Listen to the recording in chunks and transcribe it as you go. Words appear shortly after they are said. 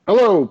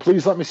Hello,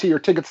 please let me see your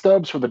ticket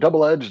stubs for the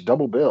double-edged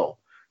double bill.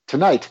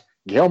 Tonight,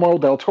 Guillermo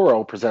del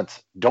Toro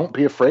presents Don't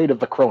Be Afraid of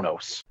the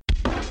Kronos.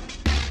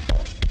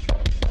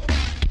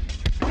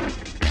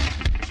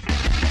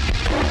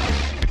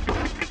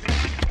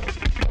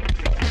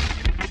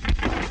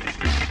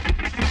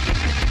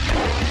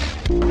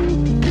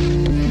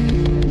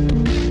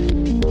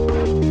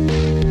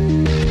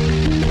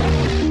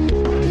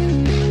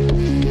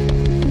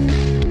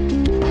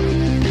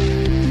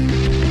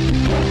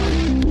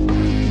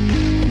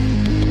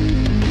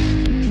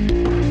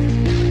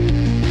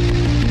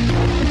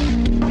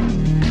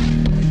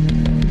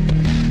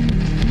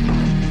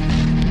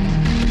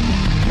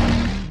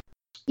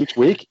 Each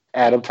week,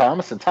 Adam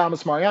Thomas and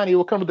Thomas Mariani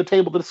will come to the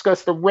table to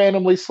discuss the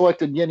randomly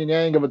selected yin and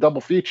yang of a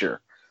double feature.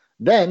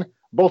 Then,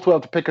 both will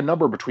have to pick a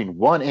number between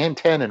 1 and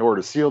 10 in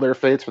order to seal their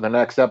fates for the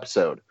next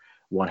episode.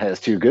 One has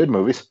 2 good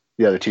movies,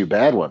 the other 2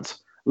 bad ones.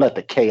 Let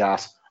the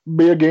chaos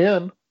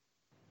begin.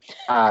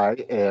 I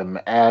am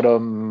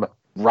Adam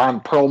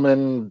Ron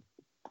Perlman.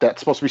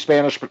 That's supposed to be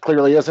Spanish, but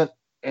clearly isn't.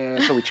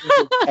 And so we changed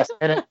it last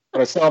minute, but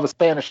I still have a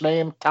Spanish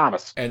name,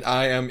 Thomas. And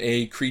I am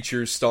a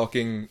creature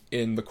stalking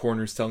in the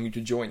corners telling you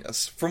to join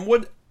us. From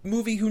what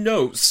movie, who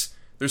knows?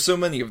 There's so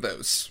many of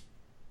those.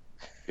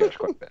 Yes,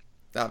 quite a bit.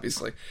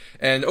 Obviously.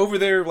 And over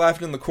there,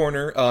 laughing in the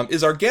corner,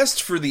 is our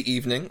guest for the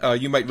evening.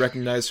 You might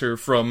recognize her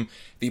from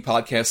the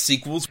podcast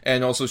sequels,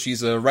 and also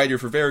she's a writer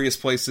for various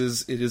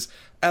places. It is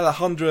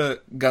Alejandra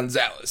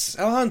Gonzalez.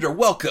 Alejandra,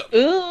 welcome!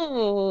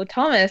 Ooh,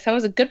 Thomas, that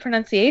was a good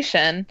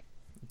pronunciation.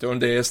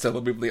 Donde está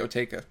la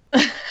biblioteca?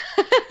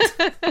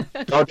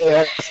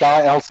 Donde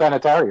está el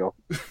sanitario?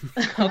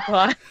 Oh,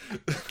 God.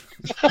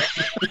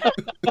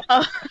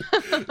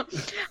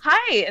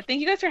 Hi,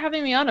 thank you guys for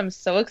having me on. I'm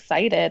so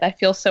excited. I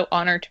feel so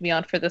honored to be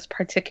on for this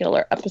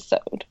particular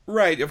episode.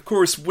 Right, of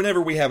course,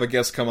 whenever we have a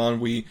guest come on,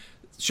 we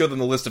show them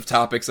the list of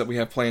topics that we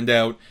have planned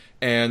out,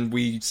 and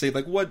we say,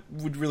 like, what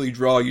would really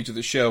draw you to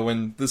the show,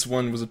 and this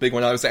one was a big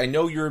one. Obviously, I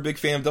know you're a big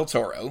fan of Del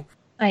Toro.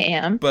 I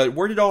am. But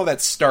where did all that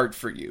start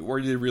for you?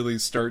 Where did it really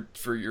start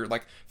for your,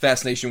 like,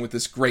 fascination with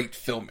this great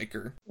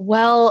filmmaker?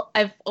 Well,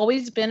 I've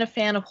always been a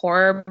fan of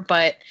horror,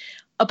 but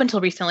up until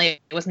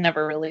recently, it was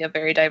never really a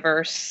very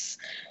diverse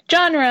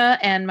genre,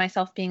 and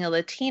myself being a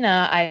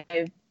Latina,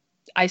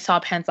 I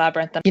saw Pan's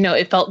Labyrinth. You know,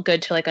 it felt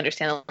good to, like,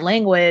 understand the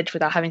language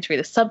without having to read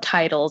the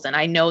subtitles, and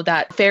I know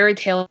that fairy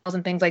tales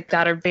and things like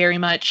that are very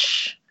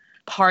much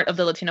part of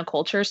the Latino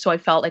culture, so I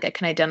felt like I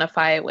can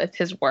identify with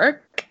his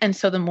work. And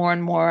so the more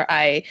and more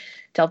I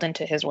delved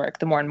into his work,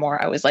 the more and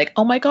more I was like,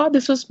 oh my God,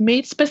 this was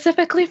made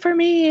specifically for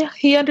me.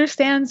 He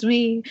understands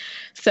me.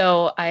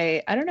 So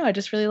I don't know, I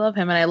just really love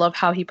him, and I love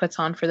how he puts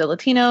on for the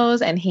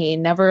Latinos, and he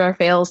never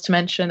fails to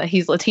mention that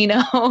he's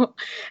Latino,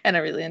 and I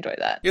really enjoy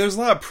that. Yeah, there's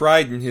a lot of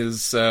pride in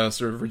his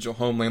sort of original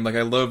homeland. Like,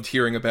 I loved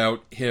hearing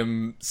about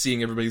him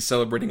seeing everybody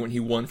celebrating when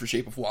he won for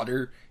Shape of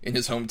Water in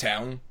his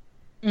hometown.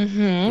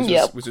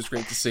 Mm-hmm. Which is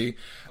great to see.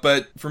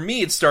 But for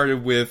me, it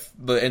started with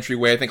the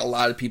entryway I think a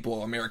lot of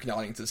people, American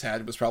audiences,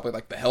 had. It was probably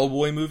like the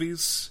Hellboy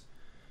movies.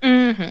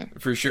 Mm-hmm.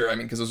 For sure. I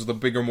mean, because those are the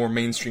bigger, more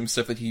mainstream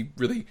stuff that he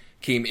really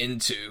came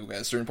into at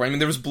a certain point. I mean,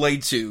 there was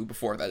Blade 2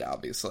 before that,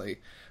 obviously.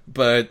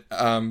 But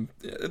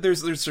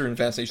there's certain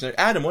fascination there.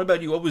 Adam, what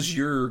about you? What was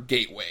your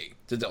gateway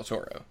to Del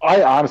Toro?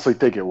 I honestly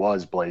think it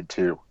was Blade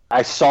 2.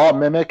 I saw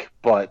Mimic,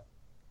 but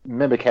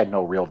Mimic had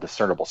no real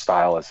discernible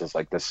style as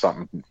like this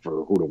something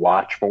for who to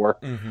watch for.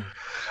 Mm-hmm.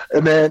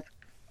 And then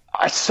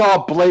I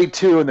saw Blade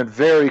 2, and then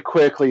very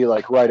quickly,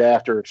 like right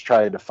after, it's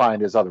trying to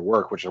find his other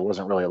work, which there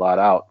wasn't really a lot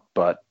out,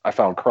 but I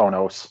found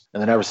Kronos.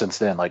 And then ever since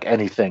then, like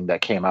anything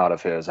that came out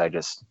of his, I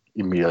just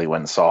immediately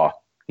went and saw.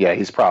 Yeah,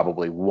 he's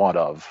probably one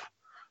of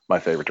my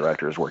favorite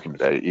directors working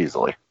today,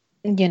 easily.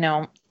 You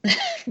know,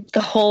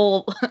 the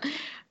whole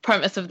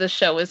premise of this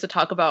show is to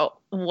talk about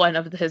one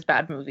of his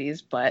bad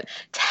movies, but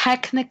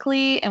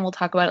technically, and we'll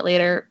talk about it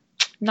later,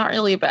 not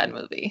really a bad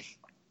movie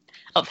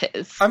of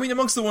his. I mean,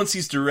 amongst the ones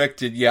he's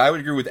directed, yeah, I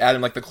would agree with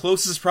Adam. Like, the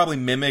closest is probably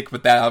Mimic,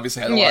 but that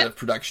obviously had a lot of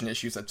production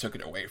issues that took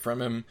it away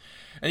from him.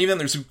 And even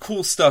there's some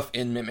cool stuff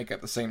in Mimic at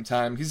the same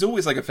time. He's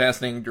always, like, a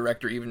fascinating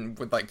director, even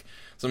with, like,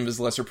 some of his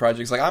lesser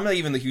projects. Like, I'm not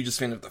even the hugest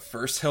fan of the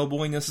first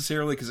Hellboy,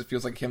 necessarily, because it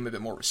feels like him a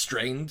bit more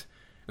restrained.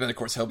 And then, of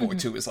course, Hellboy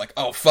 2 is like,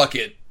 oh, fuck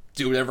it.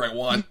 Do whatever I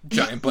want.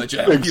 Giant budget.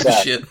 I don't give a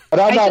shit. But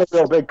I'm not a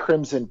real big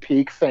Crimson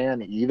Peak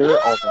fan either.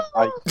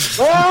 Although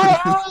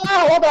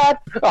hold on.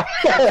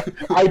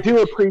 I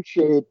do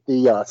appreciate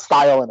the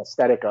style and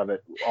aesthetic of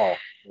it. Oh,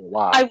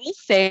 wow. I will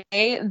say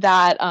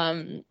that,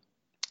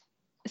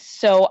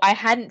 so I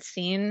hadn't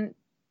seen...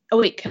 Oh,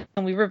 wait,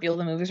 can we reveal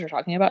the movies we're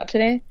talking about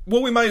today?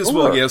 Well, we might as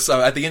well, yes.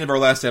 At the end of our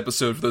last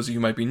episode, for those of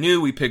you who might be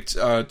new, we picked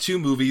 2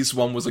 movies.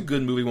 One was a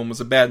good movie, one was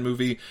a bad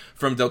movie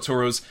from Del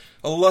Toro's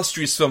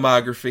illustrious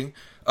filmography.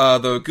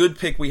 The good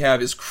pick we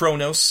have is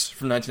Kronos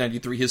from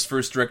 1993, his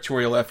first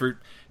directorial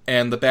effort,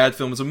 and the bad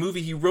film is a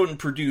movie he wrote and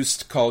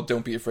produced called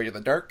Don't Be Afraid of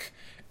the Dark.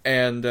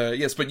 And,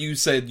 yes, but you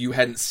said you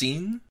hadn't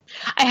seen?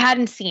 I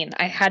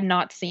had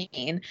not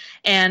seen.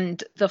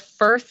 And the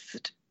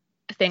first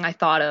thing I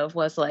thought of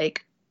was,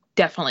 like,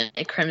 definitely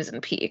Crimson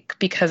Peak,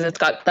 because it's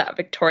got that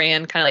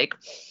Victorian kind of like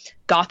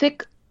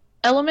gothic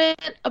element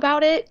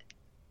about it,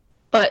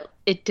 but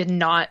it did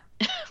not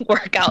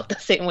work out the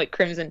same way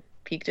Crimson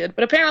Peak did.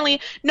 But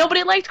apparently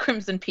nobody liked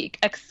Crimson Peak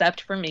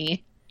except for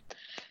me.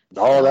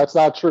 No, that's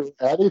not true.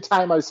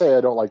 Anytime I say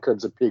I don't like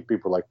Crimson Peak,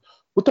 people are like,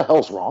 what the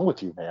hell's wrong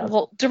with you, man?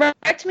 Well,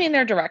 direct me in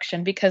their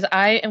direction, because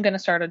I am going to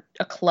start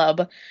a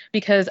club,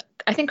 because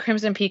I think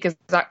Crimson Peak is,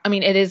 I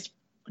mean, it is,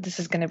 this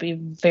is going to be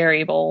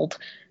very bold.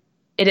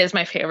 It is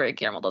my favorite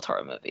Guillermo del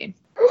Toro movie.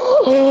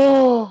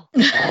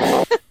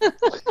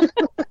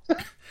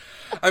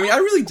 I mean, I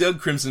really dug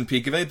Crimson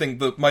Peak. If anything,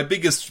 my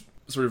biggest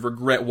sort of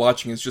regret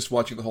watching is just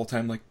watching the whole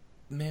time, like,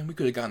 man, we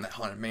could have gotten that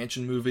Haunted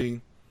Mansion movie,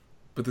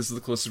 but this is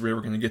the closest we're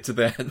ever going to get to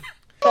that.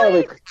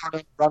 Charlie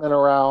running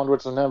around,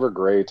 which is never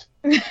great.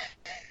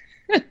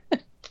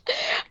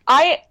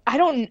 I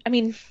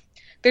mean,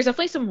 there's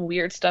definitely some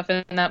weird stuff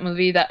in that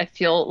movie that I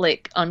feel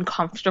like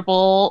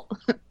uncomfortable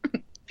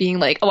being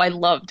like, oh, I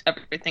loved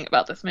everything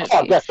about this movie.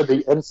 Oh, yes,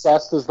 the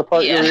incest is the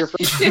part you're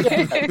referring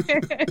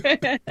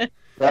to.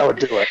 That would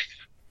do it.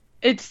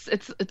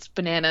 It's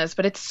bananas,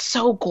 but it's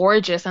so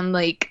gorgeous. And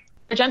like,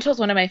 Argento is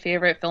one of my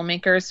favorite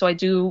filmmakers, so I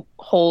do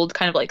hold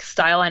kind of like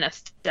style and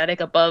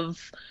aesthetic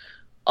above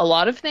a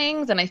lot of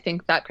things, and I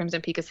think that Crimson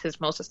Peak is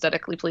his most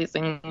aesthetically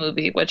pleasing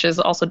movie, which is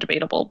also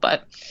debatable,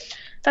 but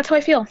that's how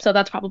I feel, so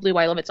that's probably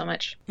why I love it so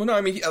much. Well, no,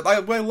 I mean,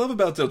 what I love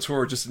about Del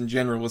Toro just in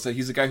general is that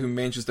he's a guy who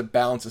manages to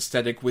balance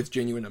aesthetic with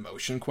genuine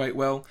emotion quite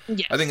well.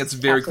 Yes, I think that's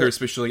very clear, absolutely.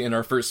 especially in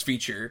our first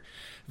feature,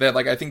 that,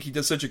 like, I think he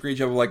does such a great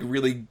job of, like,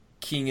 really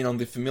keying in on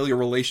the familiar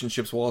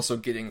relationships while also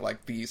getting,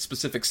 like, the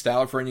specific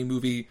style for any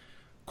movie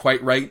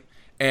quite right.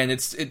 And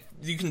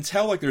you can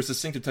tell, like, there's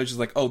distinctive touches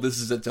like, oh, this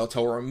is a Del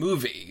Toro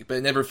movie, but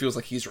it never feels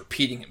like he's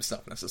repeating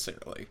himself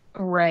necessarily.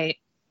 Right.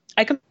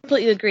 I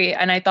completely agree.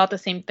 And I thought the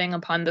same thing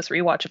upon this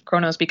rewatch of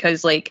Cronos,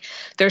 because, like,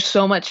 there's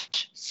so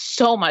much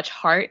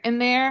heart in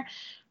there,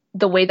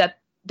 the way that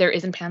there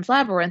is in Pan's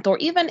Labyrinth, or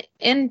even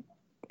in,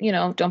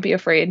 Don't Be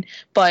Afraid,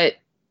 but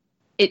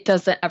it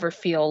doesn't ever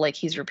feel like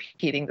he's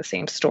repeating the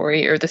same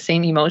story or the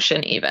same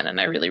emotion even,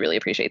 and I really, really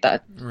appreciate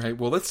that. Right,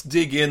 well, let's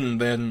dig in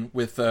then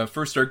with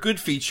first our good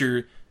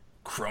feature,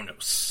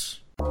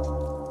 Cronos.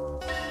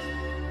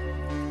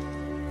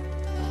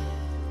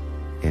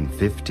 In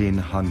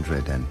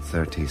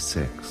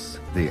 1536,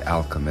 the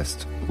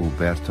alchemist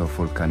Uberto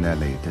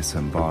Fulcanelli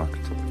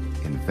disembarked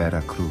in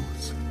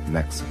Veracruz,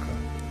 Mexico.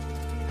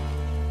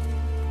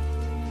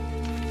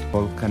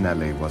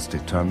 Fulcanelli was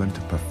determined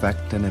to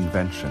perfect an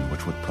invention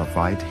which would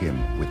provide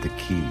him with the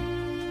key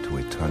to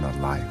eternal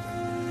life.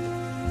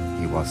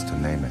 He was to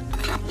name it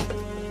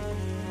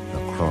the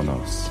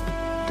Cronos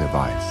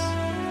device.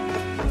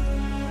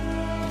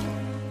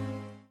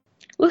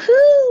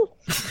 Woohoo!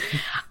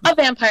 A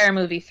vampire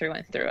movie through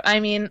and through. I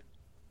mean,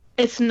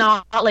 it's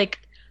not,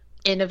 like,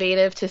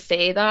 innovative to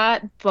say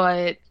that,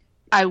 but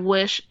I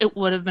wish it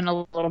would have been a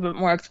little bit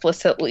more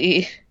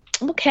explicitly...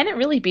 Well, can it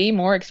really be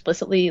more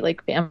explicitly,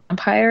 like,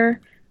 vampire?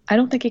 I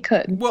don't think it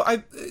could. Well,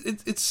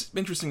 it's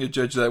interesting to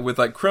judge that with,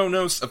 like,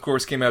 Cronos, of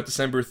course, came out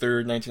December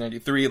 3rd,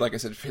 1993. Like I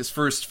said, his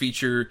first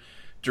feature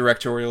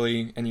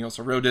directorially, and he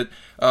also wrote it,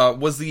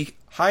 was the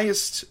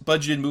highest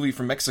budgeted movie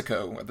from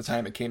Mexico at the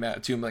time it came out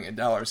at $2 million in,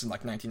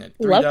 like, $1993.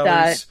 Love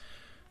that.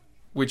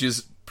 Which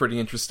is pretty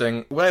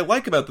interesting. What I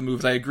like about the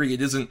movie, I agree,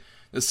 it isn't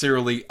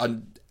necessarily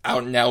an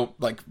out-and-out,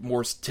 like,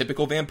 more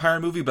typical vampire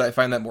movie, but I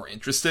find that more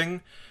interesting.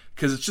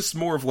 Because it's just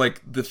more of,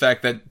 like, the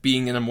fact that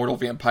being an immortal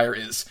vampire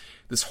is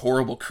this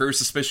horrible curse,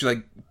 especially,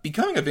 like,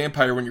 becoming a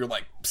vampire when you're,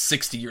 like,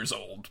 60 years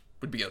old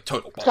would be a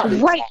total bummer.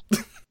 Right.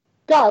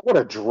 God, what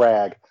a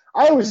drag.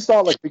 I always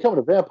thought, like, becoming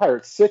a vampire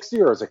at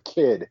 60 or as a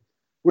kid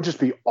would just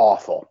be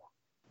awful.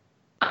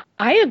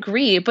 I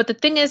agree, but the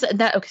thing is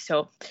that, okay,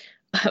 so...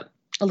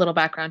 a little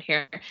background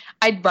here.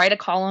 I wrote a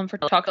column for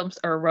Talk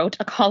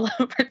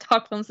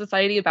Film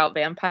Society about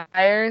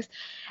vampires,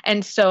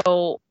 and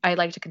so I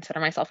like to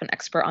consider myself an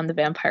expert on the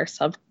vampire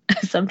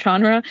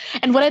subgenre.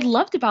 And what I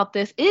loved about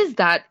this is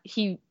that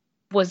he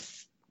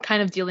was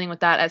kind of dealing with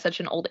that at such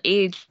an old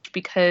age,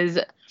 because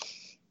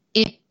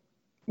it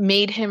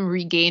made him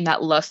regain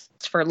that lust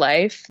for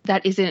life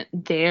that isn't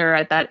there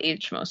at that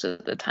age most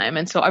of the time.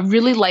 And so I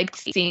really liked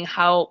seeing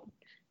how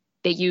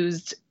they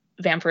used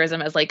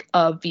vampirism as, like,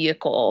 a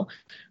vehicle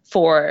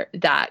for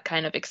that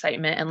kind of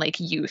excitement and, like,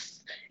 youth.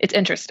 It's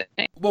interesting.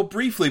 Well,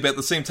 briefly, but at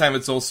the same time,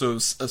 it's also a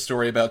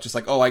story about just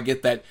like, oh, I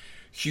get that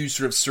huge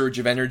sort of surge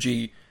of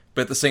energy,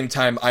 but at the same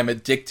time, I'm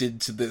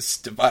addicted to this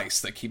device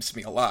that keeps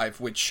me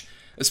alive, which,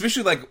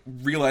 especially, like,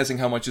 realizing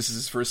how much this is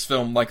his first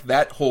film, like,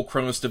 that whole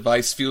Cronos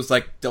device feels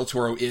like Del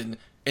Toro in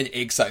an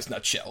egg-sized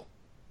nutshell.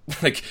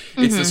 Like,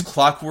 it's this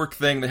clockwork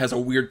thing that has a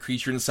weird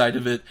creature inside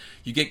of it.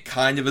 You get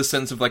kind of a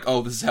sense of, like,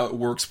 oh, this is how it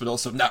works, but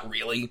also not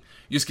really.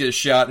 You just get a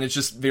shot, and it's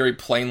just very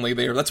plainly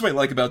there. That's what I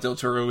like about Del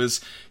Toro, is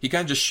he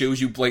kind of just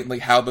shows you blatantly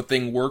how the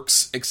thing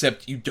works,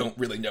 except you don't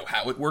really know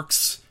how it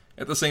works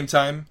at the same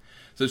time.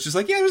 So it's just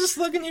like, yeah, there's a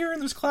slug in here, and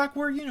there's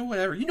clockwork,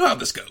 whatever. You know how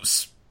this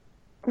goes.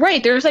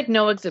 Right, there's like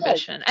no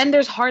exhibition, and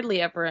there's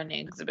hardly ever any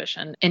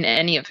exhibition in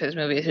any of his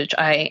movies, which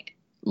I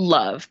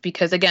love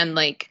because, again,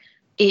 like,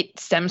 it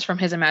stems from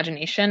his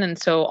imagination, and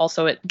so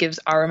also it gives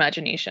our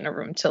imagination a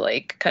room to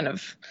like kind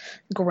of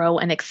grow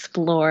and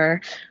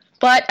explore.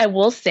 But I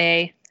will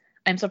say,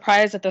 I'm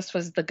surprised that this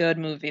was the good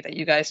movie that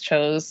you guys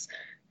chose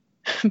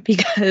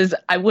because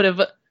I would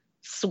have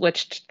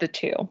switched the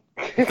two.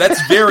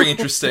 That's very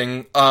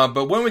interesting.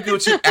 But when we go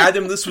to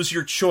Adam, this was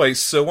your choice,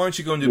 so why don't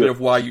you go into a bit of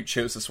why you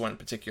chose this one in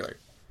particular?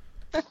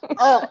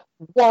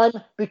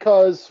 One,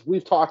 because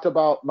we've talked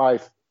about my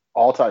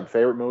all-time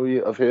favorite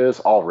movie of his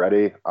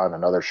already on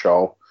another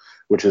show,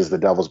 which is The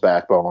Devil's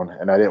Backbone,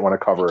 and I didn't want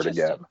to cover it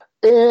again.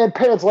 And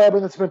Pan's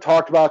Labyrinth has been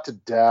talked about to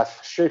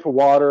death. Shape of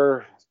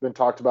Water has been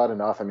talked about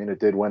enough. I mean, it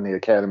did win the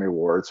Academy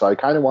Award, so I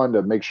kind of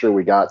wanted to make sure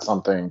we got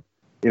something,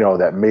 you know,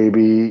 that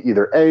maybe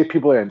either A,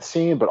 people hadn't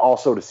seen, but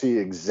also to see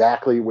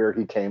exactly where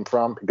he came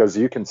from, because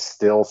you can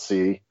still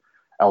see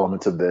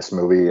elements of this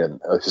movie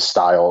and his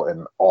style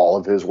in all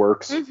of his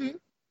works. Mm-hmm.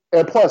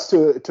 And plus,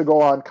 to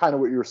go on kind of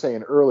what you were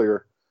saying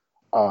earlier,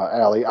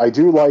 Allie, I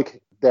do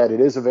like that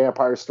it is a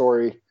vampire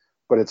story,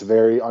 but it's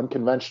very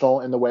unconventional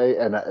in the way,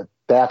 and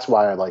that's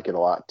why I like it a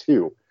lot,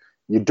 too.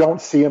 You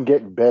don't see him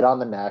getting bit on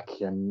the neck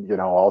and, you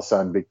know, all of a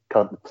sudden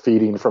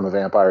feeding from a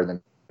vampire and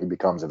then he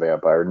becomes a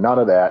vampire. None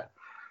of that.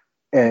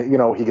 And, you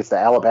know, he gets the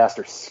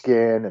alabaster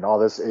skin and all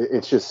this.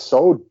 It's just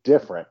so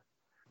different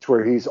to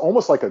where he's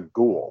almost like a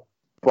ghoul.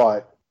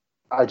 But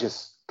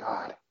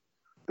God,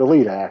 the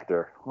lead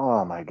actor,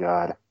 oh, my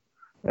God.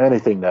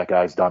 Anything that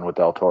guy's done with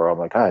Del Toro, I'm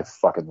like, I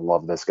fucking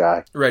love this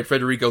guy. Right,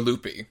 Federico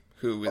Lupi,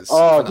 who is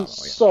phenomenal.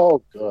 He's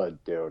so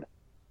good, dude.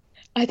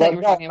 I thought you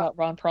were talking about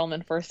Ron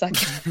Perlman for a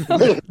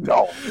second.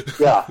 No,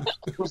 yeah.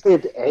 Who's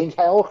named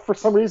Angel for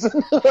some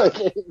reason?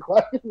 Like,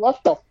 what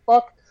the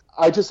fuck?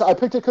 I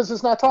picked it because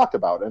it's not talked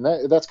about,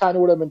 and that's kind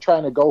of what I've been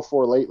trying to go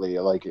for lately,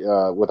 like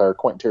with our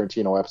Quentin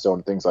Tarantino episode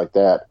and things like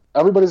that.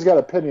 Everybody's got an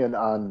opinion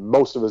on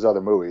most of his other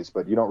movies,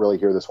 but you don't really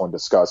hear this one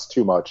discussed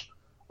too much,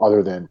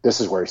 other than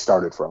this is where he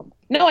started from.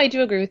 No, I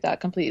do agree with that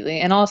completely.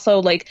 And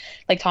also, like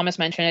Thomas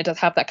mentioned, it does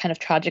have that kind of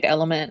tragic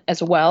element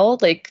as well,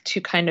 like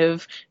to kind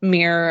of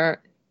mirror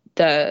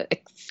the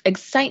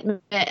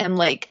excitement and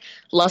like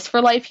lust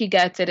for life he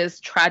gets. It is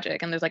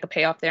tragic, and there's like a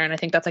payoff there. And I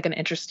think that's like an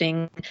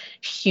interesting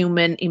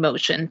human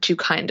emotion to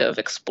kind of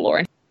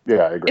explore. Yeah,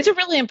 I agree. It's a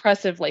really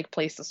impressive like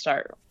place to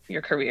start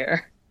your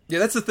career. Yeah,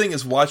 that's the thing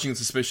is watching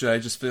Suspicion, I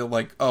just feel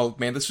like, oh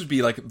man, this would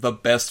be like the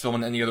best film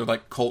in any other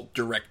like cult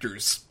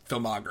director's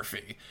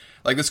filmography.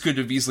 Like this could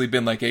have easily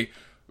been like a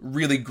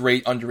really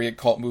great underrated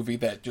cult movie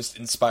that just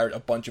inspired a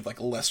bunch of like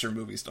lesser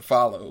movies to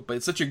follow. But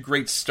it's such a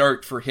great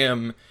start for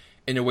him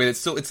in a way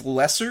that it's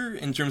lesser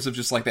in terms of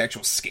just like the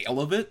actual scale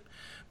of it.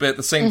 But at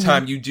the same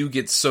time, you do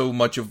get so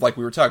much of, like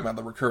we were talking about,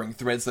 the recurring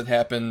threads that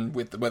happen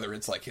with whether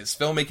it's like his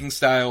filmmaking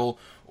style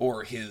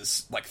or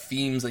his like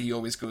themes that he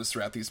always goes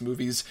throughout these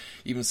movies.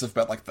 Even stuff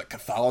about like the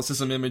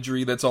Catholicism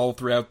imagery that's all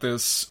throughout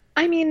this.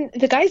 I mean,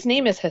 the guy's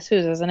name is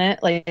Jesus, isn't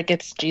it? Like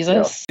it's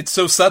Jesus. Yeah. It's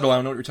so subtle. I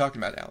don't know what you're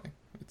talking about, Allie.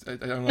 I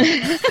don't know.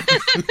 I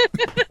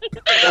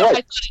thought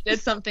I did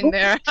something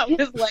there. I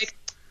was like,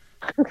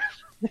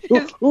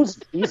 who's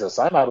Jesus?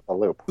 I'm out of the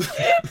loop.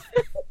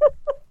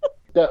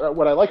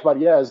 What I like about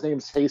it, his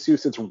name's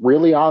Jesus. It's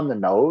really on the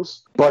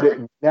nose, but it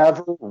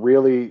never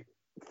really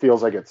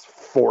feels like it's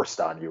forced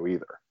on you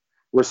either.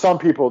 Where some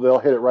people, they'll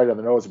hit it right on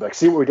the nose and be like,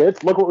 see what we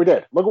did? Look what we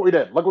did. Look what we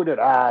did. Look what we did.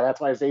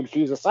 That's why his name's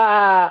Jesus.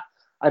 I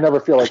never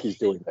feel like he's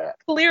doing that.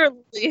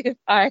 Clearly,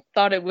 I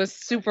thought it was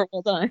super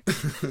well done.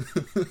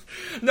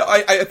 No,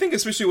 I think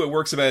especially what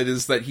works about it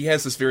is that he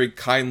has this very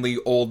kindly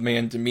old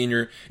man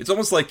demeanor. It's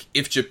almost like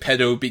if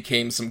Geppetto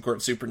became some sort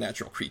of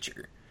supernatural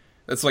creature.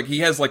 It's like he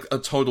has like a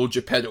total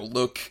Geppetto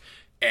look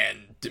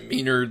and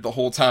demeanor the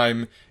whole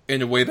time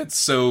in a way that's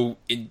so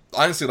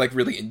honestly like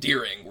really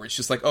endearing, where it's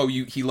just like, oh,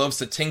 he loves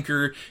to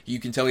tinker. You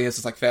can tell he has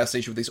this like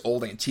fascination with these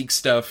old antique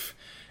stuff,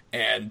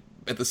 and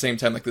at the same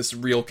time like this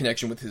real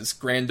connection with his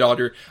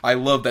granddaughter. I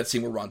love that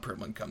scene where Ron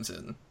Perlman comes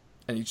in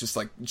and he's just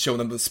like showing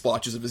them the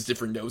splotches of his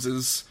different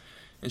noses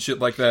and shit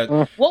like that.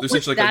 What was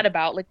that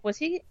about? Like, was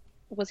he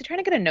trying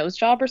to get a nose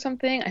job or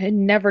something? I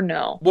never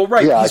know. Well,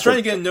 right, he's trying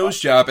to get a nose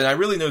job, and I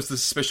really noticed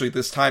this, especially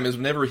this time, is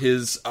whenever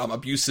his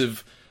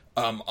abusive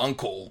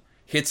uncle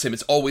hits him,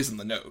 it's always in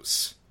the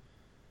nose.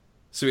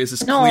 So he has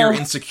this clear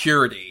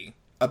insecurity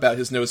about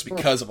his nose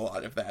because of a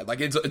lot of that. Like,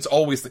 it's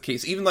always the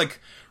case. Even, like,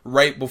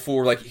 right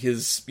before, like,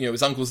 his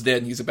uncle's dead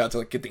and he's about to,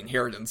 like, get the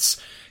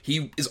inheritance,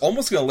 he is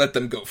almost going to let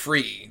them go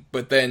free,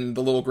 but then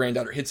the little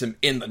granddaughter hits him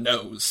in the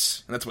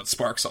nose, and that's what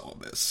sparks all of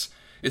this.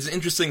 It's an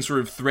interesting sort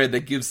of thread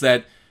that gives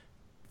that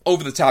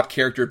over-the-top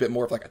character a bit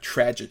more of like a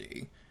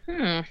tragedy.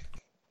 I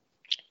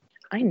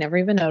never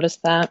even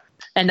noticed that.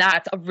 And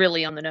that's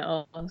really on the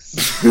nose.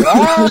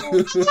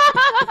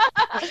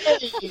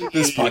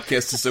 This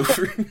podcast is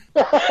over.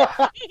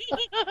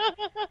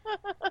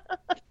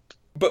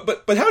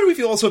 But how do we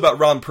feel also about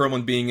Ron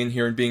Perlman being in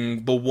here and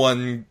being the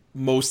one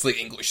mostly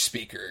English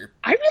speaker.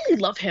 I really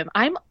love him.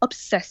 I'm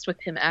obsessed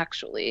with him,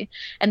 actually.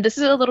 And this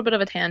is a little bit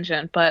of a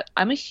tangent, but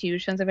I'm a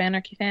huge Sons of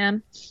Anarchy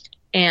fan,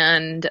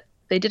 and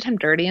they did him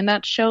dirty in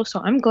that show,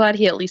 so I'm glad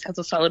he at least has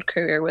a solid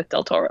career with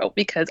Del Toro,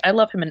 because I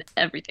love him in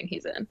everything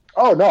he's in.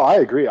 Oh, no, I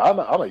agree. I'm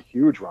a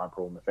huge Ron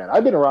Perlman fan.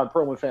 I've been a Ron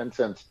Perlman fan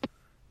since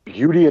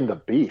Beauty and the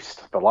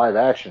Beast, the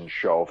live-action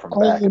show from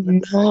back in the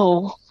day.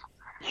 No.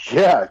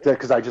 Yeah,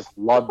 because I just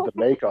loved the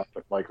makeup.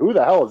 Like, who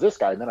the hell is this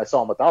guy? And then I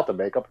saw him without the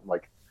makeup. I'm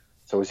like,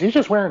 so is he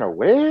just wearing a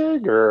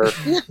wig? Or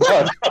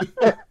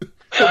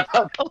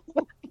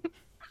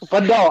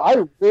But no,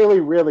 I really,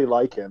 really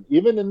like him.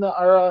 Even in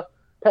our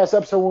past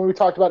episode when we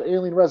talked about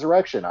Alien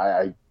Resurrection,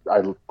 I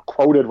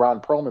quoted Ron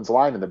Perlman's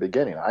line in the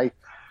beginning. I'm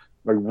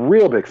a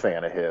real big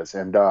fan of his.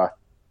 And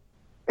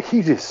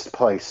he just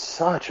plays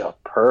such a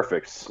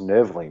perfect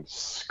sniveling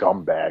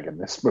scumbag in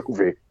this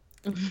movie.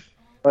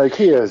 Like,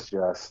 he is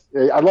just...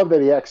 I love that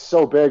he acts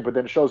so big, but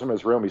then it shows him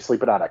his room. He's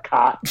sleeping on a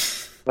cot.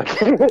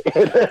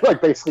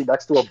 Like basically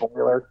next to a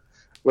boiler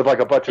with like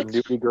a bunch of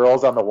nudie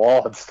girls on the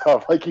wall and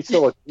stuff. Like, he's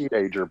still a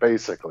teenager,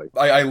 basically.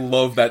 I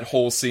love that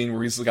whole scene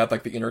where he's got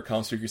like the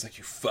intercom speaker. He's like,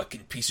 "You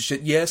fucking piece of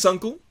shit. Yes,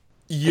 uncle?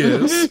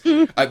 Yes."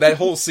 That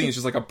whole scene is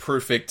just like a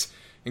perfect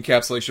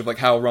encapsulation of like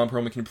how Ron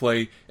Perlman can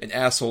play an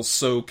asshole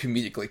so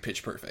comedically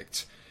pitch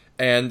perfect.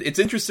 And it's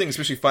interesting,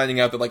 especially finding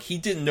out that like he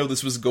didn't know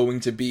this was going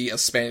to be a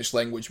Spanish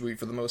language movie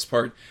for the most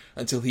part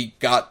until he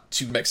got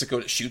to Mexico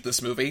to shoot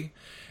this movie.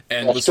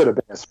 And that should have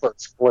been his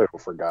first clue,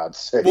 for God's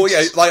sake. Well,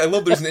 yeah, like, I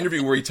love there's an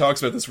interview where he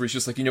talks about this, where he's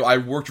just like, I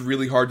worked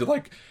really hard to,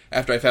 like,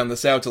 after I found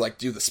this out, to, like,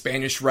 do the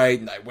Spanish right,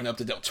 and I went up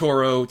to Del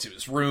Toro, to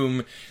his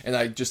room, and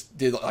I just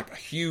did, like, a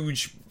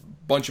huge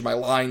bunch of my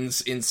lines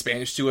in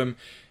Spanish to him,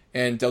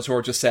 and Del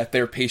Toro just sat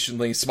there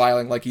patiently,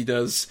 smiling like he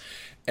does,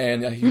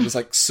 and he was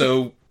like,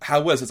 "So,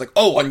 how was it?" It's like,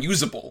 "Oh,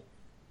 unusable.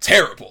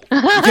 Terrible.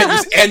 You can't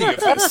use any of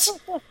this.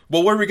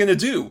 Well, what are we gonna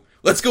do?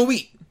 Let's go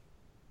eat."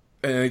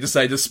 And I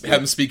decided to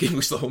have him speak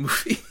English the whole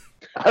movie.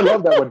 I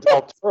love that when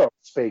Del Toro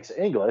speaks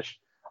English,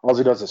 all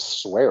he does is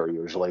swear,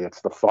 usually.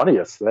 It's the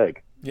funniest thing.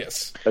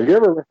 Yes. Have you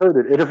ever heard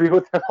an interview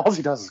with him? All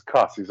he does is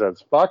cuss. He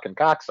says, "fucking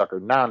cocksucker,"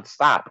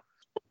 nonstop.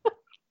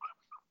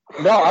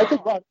 No, I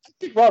think Ron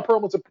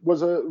Perlman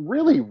was a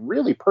really,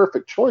 really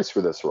perfect choice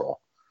for this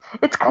role.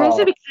 It's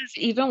crazy because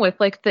even with,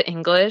 like, the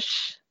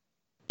English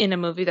in a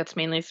movie that's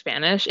mainly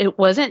Spanish, it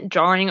wasn't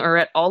jarring or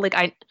at all, like,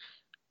 I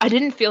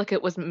didn't feel like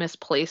it was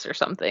misplaced or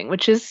something,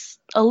 which is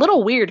a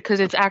little weird because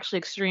it's actually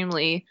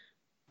extremely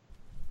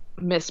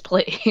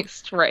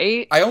misplaced,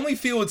 right? I only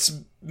feel it's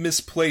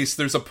misplaced.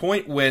 There's a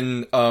point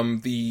when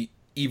the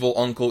evil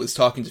uncle is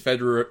talking to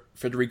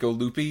Federico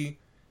Lupi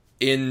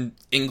in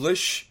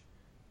English,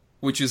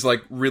 which is,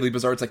 like, really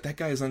bizarre. It's like, that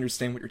guy doesn't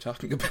understand what you're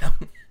talking about.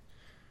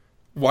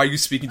 Why are you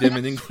speaking to him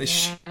in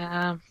English?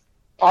 Yeah.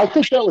 I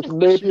think that was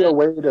maybe a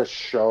way to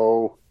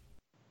show,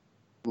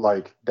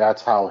 like,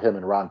 that's how him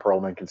and Ron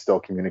Perlman can still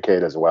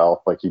communicate as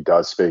well. Like, he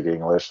does speak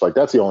English. Like,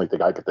 that's the only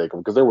thing I could think of,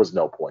 because there was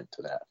no point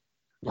to that.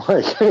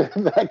 Like,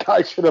 that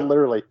guy should have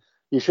literally,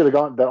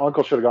 the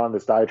uncle should have gone on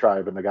this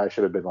diatribe, and the guy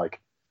should have been like,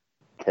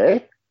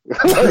 "Okay."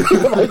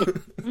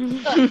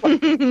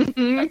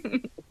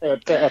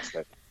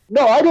 Fantastic.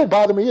 No, I didn't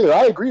bother me either.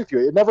 I agree with you.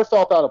 It never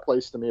felt out of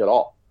place to me at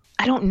all.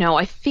 I don't know.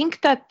 I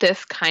think that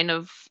this kind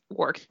of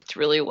worked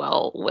really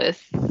well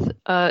with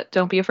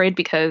Don't Be Afraid,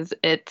 because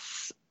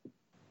it's,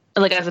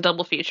 like, as a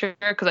double feature,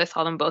 because I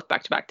saw them both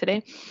back to back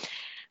today.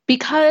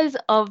 Because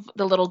of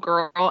the little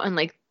girl and,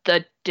 like,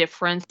 the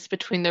difference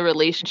between the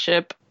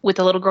relationship with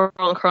the little girl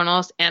in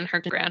Cronos and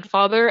her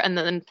grandfather, and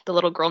then the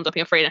little girl in Don't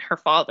Be Afraid and her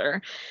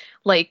father.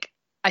 Like,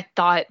 I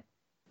thought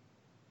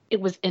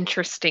it was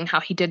interesting how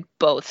he did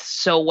both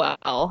so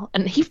well.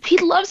 And he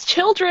loves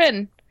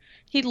children.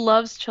 He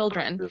loves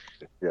children.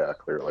 Yeah,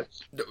 clearly.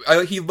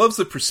 He loves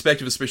the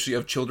perspective, especially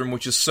of children,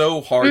 which is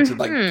so hard to,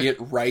 like, get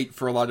right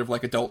for a lot of,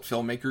 like, adult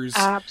filmmakers.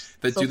 Absolutely.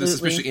 That do this,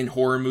 especially in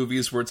horror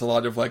movies, where it's a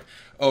lot of, like,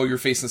 oh, you're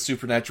facing a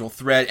supernatural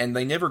threat, and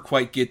they never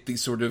quite get the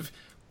sort of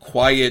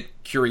quiet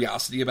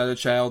curiosity about a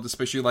child.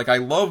 Especially, like, I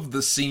love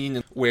the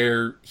scene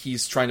where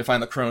he's trying to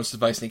find the Kronos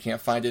device and he can't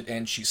find it,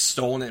 and she's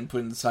stolen it and put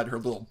it inside her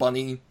little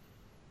bunny,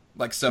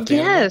 like, stuffed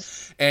animal.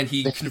 And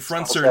he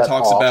confronts her and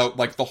talks about,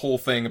 like, the whole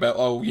thing about,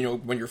 oh,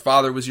 when your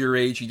father was your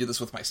age, he did this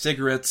with my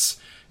cigarettes,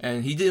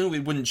 and he knew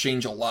it wouldn't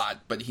change a lot,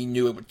 but he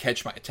knew it would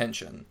catch my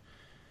attention.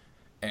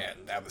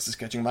 And now this is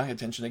catching my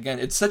attention again.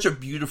 It's such a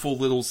beautiful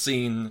little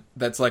scene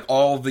that's, like,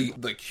 all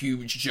the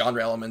huge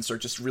genre elements are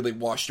just really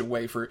washed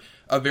away for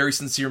a very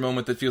sincere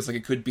moment that feels like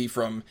it could be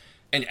from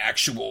an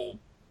actual,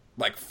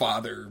 like,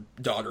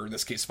 father-daughter, in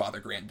this case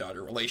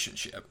father-granddaughter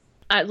relationship.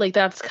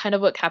 That's kind of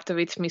what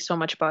captivates me so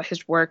much about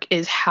his work,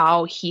 is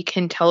how he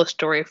can tell a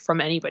story from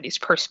anybody's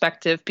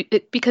perspective.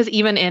 Because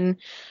even in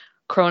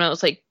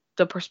Cronos, like,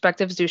 the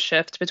perspectives do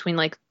shift between,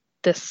 like,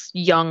 this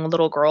young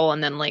little girl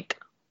and then, like,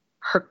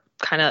 her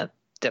kind of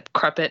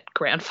decrepit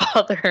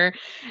grandfather,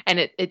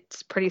 and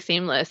it's pretty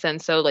seamless.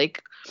 And so,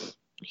 like,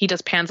 he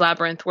does Pan's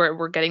Labyrinth, where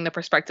we're getting the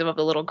perspective of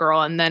the little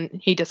girl, and then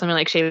he does something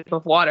like Shape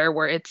of Water,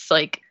 where it's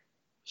like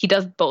he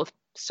does both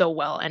so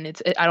well,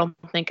 and I don't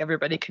think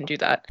everybody can do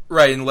that.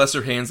 Right, in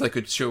lesser hands, that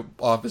could show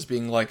off as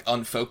being like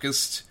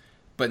unfocused,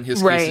 but in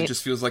his case, it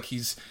just feels like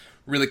he's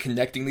really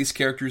connecting these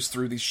characters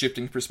through these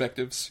shifting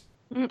perspectives.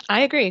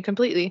 I agree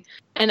completely,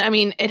 and I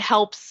mean, it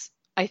helps.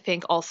 I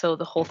think also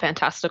the whole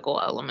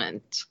fantastical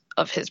element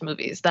of his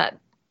movies, that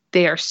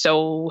they are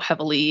so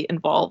heavily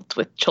involved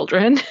with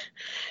children,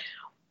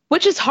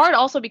 which is hard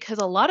also because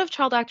a lot of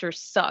child actors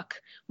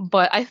suck.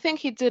 But I think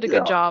he did a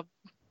good job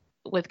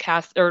with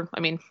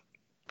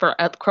for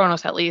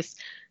Cronos at least,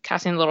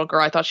 casting the little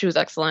girl. I thought she was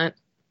excellent.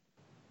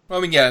 Well,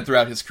 I mean, yeah,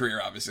 throughout his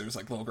career, obviously, there's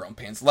like Little Girl in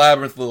Pan's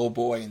Labyrinth, Little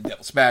Boy, and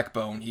Devil's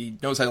Backbone. He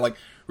knows how to like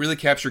really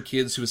capture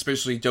kids who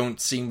especially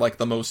don't seem like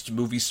the most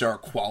movie star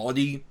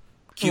quality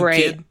cute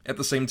kid at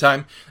the same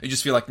time. They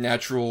just feel like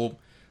natural,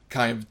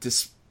 kind of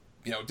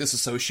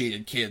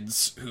disassociated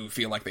kids who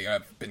feel like they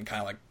have been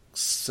kind of like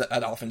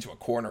set off into a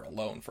corner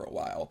alone for a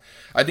while.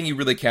 I think he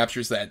really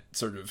captures that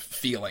sort of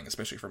feeling,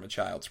 especially from a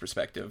child's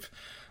perspective.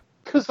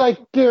 Because I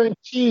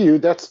guarantee you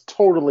that's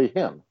totally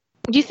him.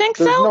 Do you think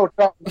there's so? No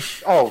doubt,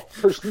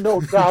 there's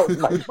no doubt in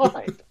my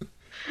mind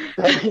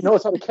that he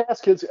knows how to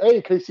cast kids. A,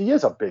 because he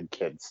is a big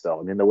kid still.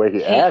 I mean, the way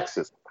he acts,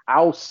 his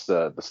house,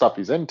 the stuff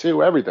he's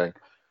into, everything.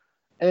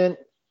 And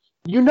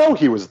you know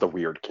he was the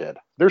weird kid.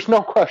 There's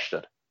no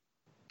question.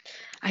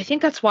 I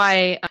think that's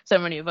why so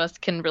many of us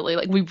can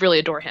really, we really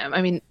adore him.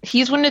 I mean,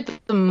 he's one of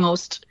the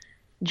most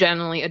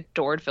genuinely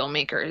adored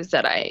filmmakers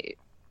that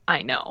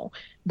I know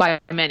by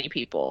many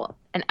people.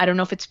 And I don't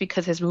know if it's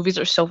because his movies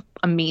are so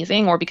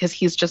amazing or because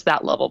he's just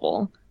that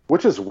lovable.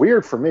 Which is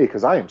weird for me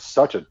because I am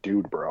such a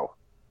dude, bro.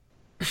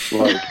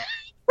 Like,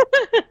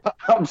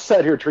 I'm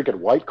sat here drinking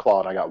White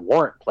Claw and I got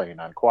Warrant playing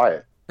on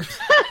quiet.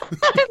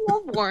 I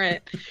love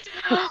Warrant.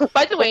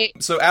 By the way...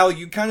 So, Allie,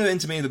 you kind of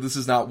intimated that this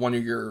is not one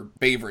of your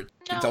favorite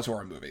Del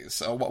Toro movies.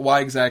 So why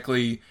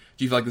exactly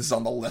do you feel like this is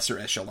on the lesser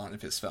echelon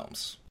of his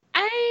films?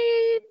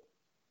 I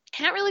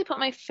can't really put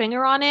my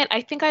finger on it.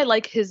 I think I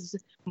like his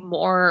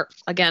more,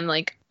 again,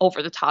 like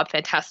over-the-top,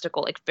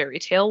 fantastical, like fairy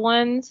tale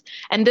ones.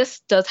 And this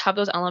does have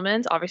those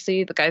elements.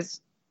 Obviously, the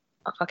guy's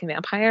a fucking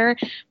vampire.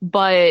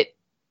 But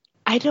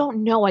I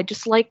don't know. I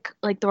just like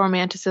the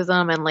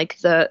romanticism and like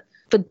the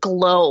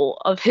glow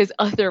of his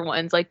other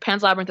ones. Like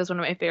Pan's Labyrinth is one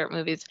of my favorite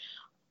movies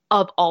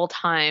of all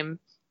time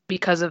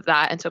because of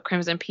that. And so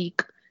Crimson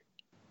Peak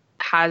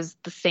has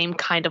the same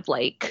kind of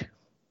like,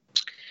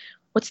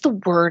 what's the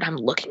word I'm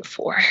looking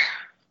for?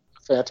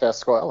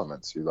 Fantastical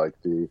elements. You like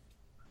the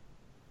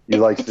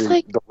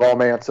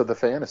romance of the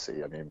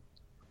fantasy. I mean,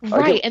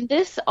 right. And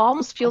this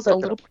almost feels a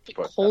little bit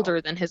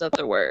colder than his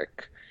other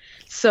work.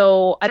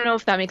 So I don't know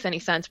if that makes any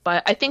sense,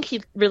 but I think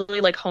he really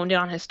like honed in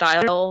on his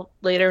style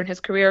later in his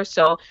career.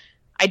 So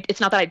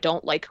it's not that I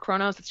don't like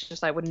Cronos. It's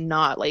just I would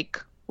not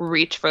like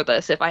reach for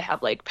this if I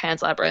have like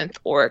Pan's Labyrinth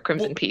or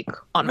Crimson Peak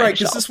on my shelf. Right,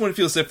 because this one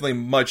feels definitely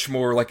much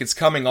more like it's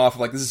coming off of,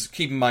 like, this is,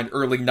 keep in mind,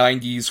 early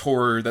 90s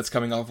horror that's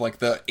coming off like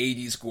the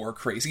 80s gore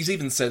craze. He's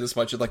even said as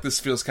much as like this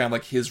feels kind of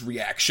like his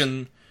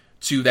reaction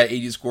to that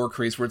 80s gore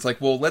craze where it's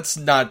like, well, let's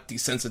not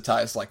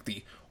desensitize like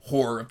the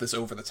horror of this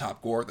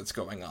over-the-top gore that's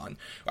going on.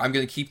 I'm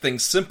going to keep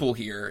things simple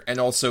here and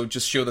also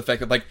just show the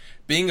fact that like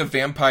being a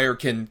vampire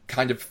can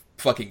kind of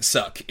fucking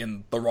suck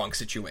in the wrong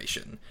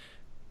situation.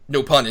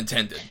 No pun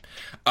intended.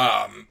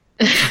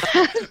 Hey,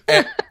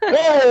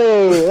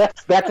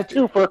 that's a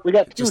twofer. We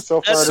got two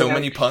so far. So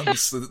many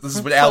puns. This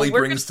is what Allie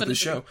brings to the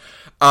show.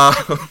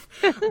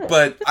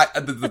 But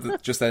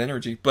just that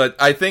energy. But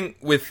I think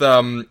with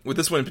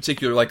this one in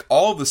particular, like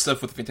all of the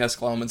stuff with the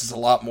fantastical elements is a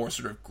lot more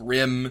sort of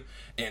grim,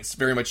 and it's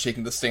very much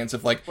taking the stance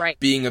of like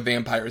being a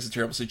vampire is a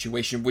terrible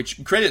situation.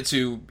 Which, credit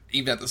to,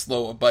 even at this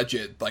low a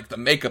budget, like the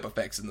makeup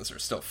effects in this are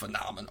still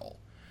phenomenal.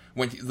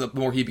 When the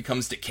more he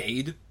becomes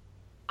decayed,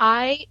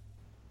 I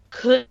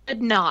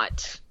could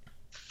not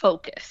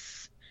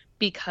focus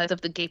because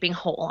of the gaping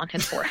hole on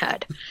his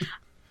forehead.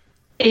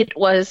 It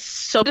was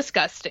so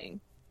disgusting.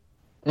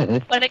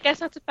 Mm-hmm. But I guess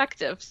that's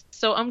effective.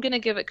 So I'm going to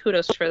give it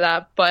kudos for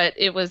that, but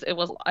it was a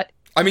lot.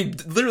 I mean,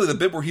 literally the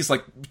bit where he's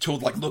like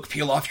told like, look,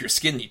 peel off your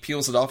skin, and he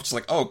peels it off, it's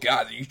like, oh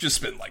god, you've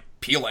just been like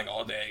peeling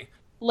all day.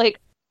 Like,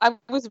 I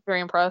was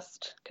very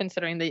impressed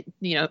considering the,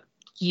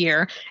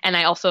 year. And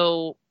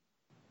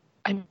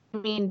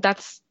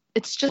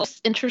it's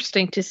just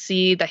interesting to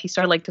see that he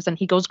started like this and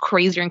he goes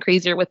crazier and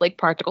crazier with like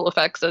practical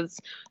effects as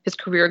his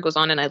career goes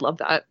on, and I love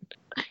that.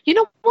 You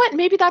know what?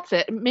 Maybe that's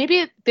it.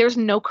 Maybe there's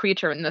no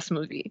creature in this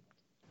movie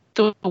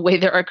the way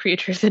there are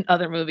creatures in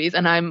other movies,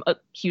 and I'm a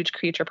huge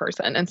creature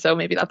person, and so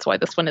maybe that's why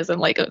this one isn't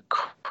like a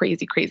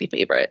crazy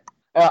favorite.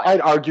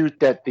 I'd argue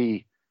that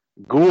the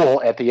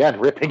ghoul at the end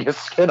ripping his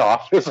skin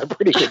off is a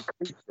pretty good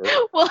creature.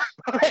 Well,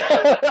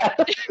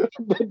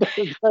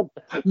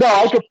 no,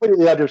 I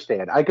completely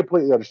understand.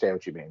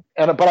 What you mean,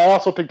 but I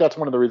also think that's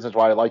one of the reasons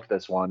why I like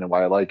this one and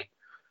why I like,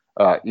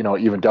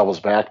 even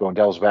Devil's Backbone.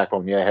 Devil's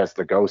Backbone, has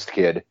the ghost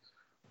kid,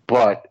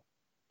 but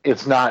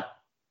it's not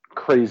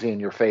crazy in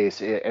your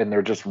face, and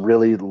they're just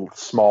really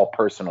small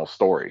personal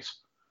stories.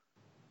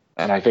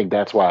 And I think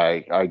that's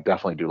why I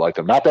definitely do like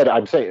them. Not that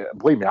I'm saying,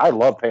 believe me, I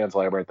love Pan's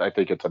Labyrinth. I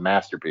think it's a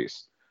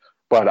masterpiece.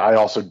 but I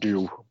also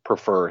do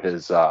prefer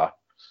his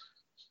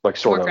like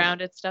sort more of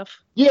grounded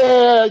stuff.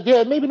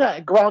 Yeah, maybe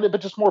not grounded,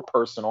 but just more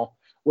personal.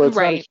 Where it's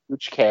not Right. a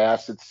huge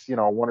cast. It's,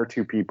 one or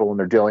two people, and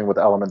they're dealing with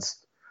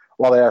elements,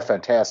 while they are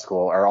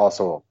fantastical, are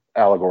also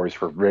allegories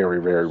for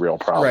very, very real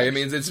problems. Right. I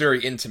mean, it's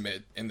very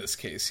intimate in this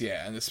case,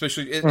 yeah, and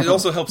especially it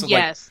also helps that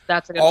Yes,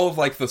 that's a good all of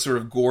like the sort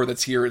of gore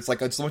that's here. It's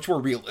like it's much more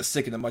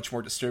realistic in a much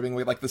more disturbing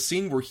way. Like the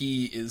scene where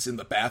he is in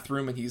the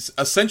bathroom and he's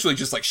essentially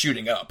just like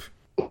shooting up.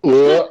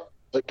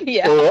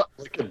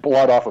 Like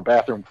blood off a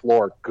bathroom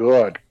floor.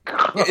 Good.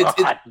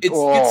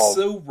 It's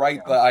so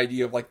right, the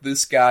idea of like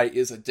this guy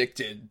is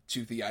addicted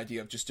to the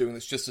idea of just doing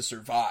this just to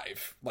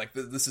survive. Like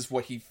this is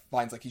what he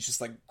finds. Like he's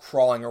just like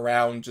crawling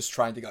around just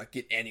trying to like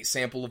get any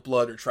sample of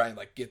blood or try and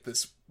like get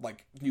this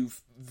like new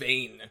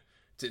vein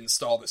to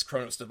install this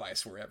Kronos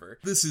device wherever.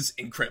 This is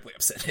incredibly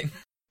upsetting.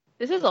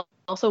 This is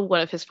also one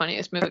of his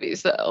funniest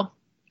movies, though.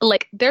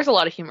 Like, there's a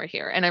lot of humor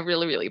here, and I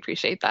really, really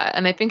appreciate that.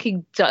 And I think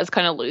he does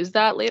kind of lose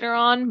that later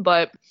on,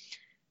 but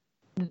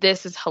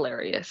this is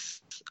hilarious.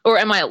 Or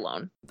am I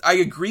alone? I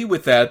agree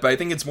with that, but I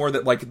think it's more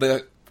that, like,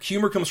 the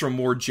humor comes from a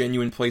more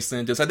genuine place than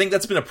it does. I think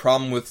that's been a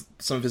problem with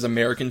some of his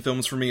American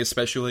films for me,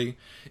 especially,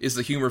 is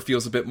the humor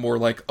feels a bit more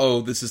like,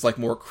 oh, this is, like,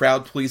 more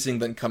crowd-pleasing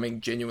than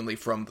coming genuinely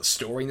from the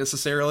story,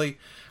 necessarily.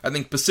 I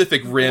think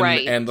Pacific Rim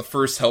and the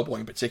first Hellboy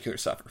in particular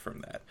suffer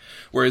from that.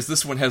 Whereas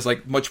this one has,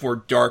 like, much more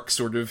dark,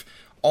 sort of,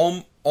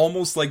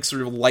 almost like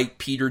sort of light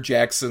Peter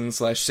Jackson /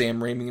 Sam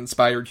Raimi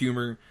inspired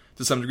humor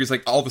to some degrees.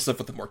 Like all the stuff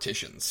with the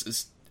Morticians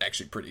is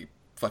actually pretty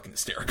fucking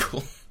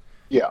hysterical.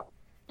 Yeah.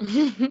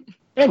 And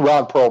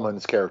Ron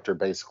Perlman's character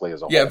basically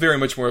is a whole. Very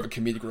much more of a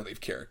comedic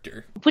relief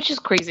character. Which is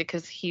crazy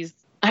because he's,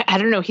 I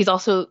don't know, he's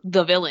also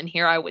the villain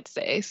here, I would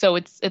say. So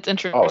it's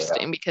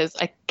interesting because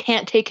I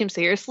can't take him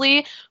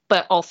seriously,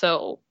 but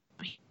also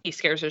he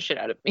scares the shit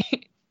out of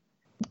me.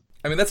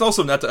 I mean, that's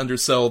also not to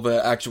undersell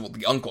the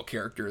uncle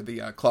character,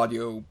 the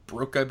Claudio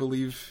Brook, I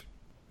believe,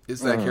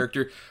 is that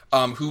character,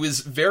 who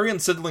is very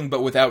unsettling,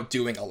 but without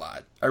doing a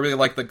lot. I really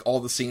like all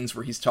the scenes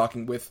where he's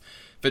talking with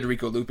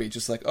Federico Lupi,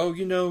 just like,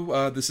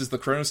 this is the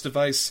Kronos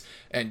device,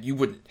 and you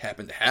wouldn't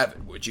happen to have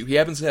it, would you? He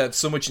happens to have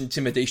so much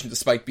intimidation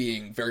despite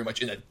being very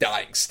much in a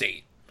dying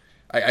state.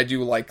 I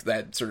do like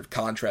that sort of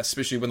contrast,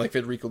 especially when like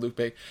Federico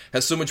Lupi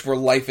has so much more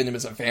life in him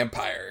as a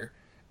vampire,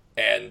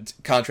 and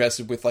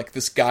contrasted with, like,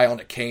 this guy on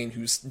a cane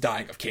who's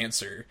dying of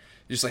cancer.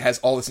 He just, like, has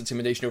all this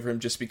intimidation over him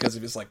just because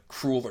of his, like,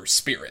 crueler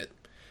spirit.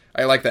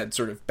 I like that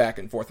sort of back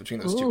and forth between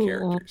those two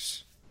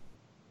characters.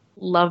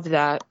 Love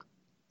that.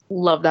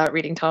 Love that,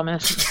 Reading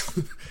Thomas.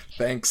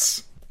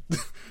 Thanks.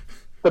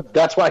 But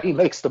that's why he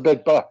makes the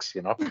big bucks,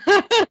 you know?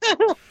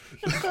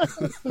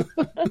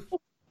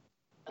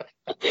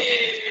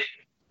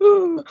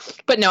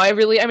 But no,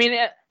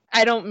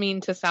 I don't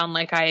mean to sound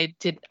like I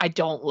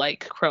don't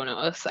like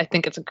Kronos. I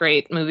think it's a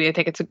great movie. I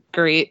think it's a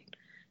great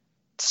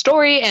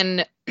story,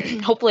 and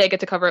hopefully I get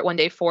to cover it one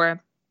day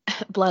for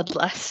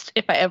Bloodlust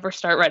if I ever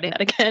start writing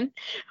that again.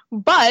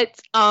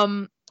 But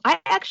I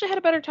actually had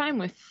a better time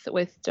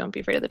with Don't Be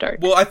Afraid of the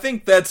Dark. Well, I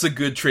think that's a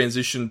good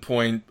transition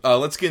point.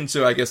 Let's get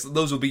into, I guess,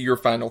 those will be your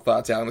final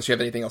thoughts, Al, unless you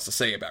have anything else to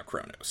say about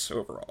Kronos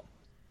overall.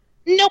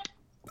 Nope.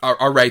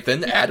 All right,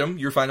 then. Adam,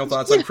 your final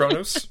thoughts on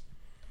Kronos?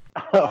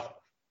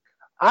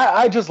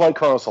 I just like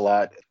Kronos a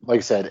lot. Like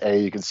I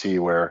said, you can see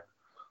where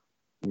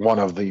one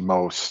of the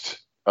most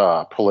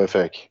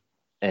prolific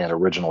and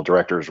original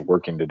directors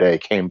working today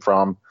came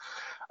from.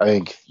 I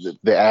think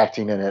the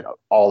acting in it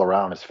all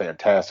around is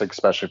fantastic,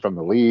 especially from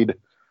the lead.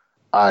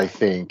 I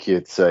think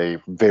it's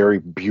a very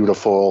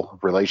beautiful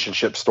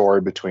relationship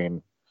story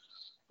between,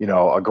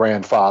 a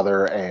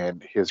grandfather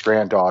and his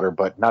granddaughter,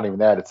 but not even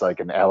that. It's like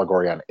an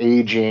allegory on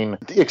aging,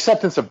 the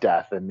acceptance of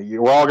death, and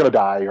we're all going to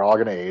die. You're all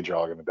going to age. You're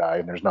all going to die,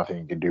 and there's nothing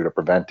you can do to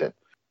prevent it.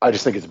 I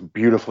just think it's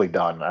beautifully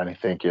done, and I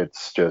think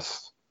it's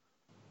just,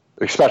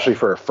 especially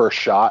for a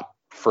first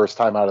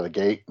time out of the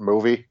gate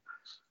movie,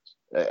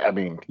 I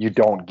mean, you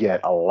don't get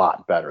a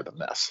lot better than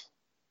this.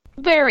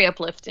 Very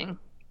uplifting.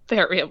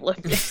 Very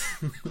uplifting.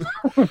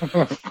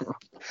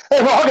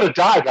 Hey, we're all going to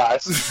die,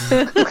 guys.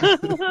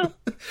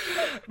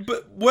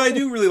 But what I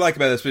do really like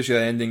about it, especially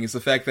that ending, is the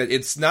fact that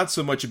it's not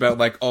so much about,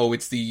 like,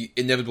 it's the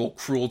inevitable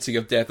cruelty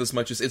of death as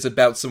much as it's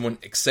about someone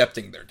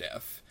accepting their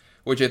death,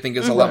 which I think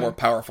is a lot more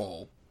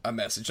powerful a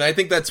message. And I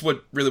think that's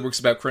what really works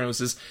about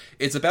Kronos, is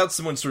it's about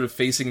someone sort of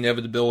facing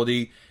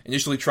inevitability,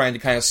 initially trying to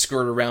kind of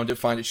skirt around it,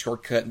 find a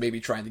shortcut, and maybe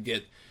trying to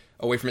get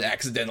away from it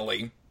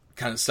accidentally,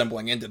 kind of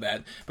stumbling into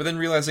that, but then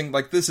realizing,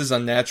 like, this is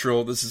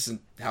unnatural, this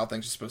isn't how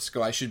things are supposed to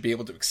go, I should be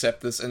able to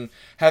accept this, and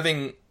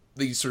having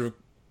the sort of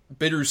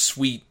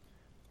bittersweet,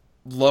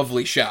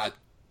 lovely shot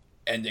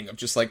ending of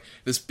just, like,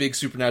 this big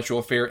supernatural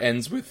affair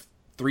ends with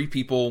 3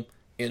 people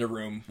in a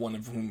room, one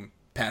of whom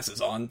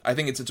passes on. I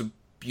think it's such a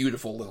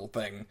beautiful little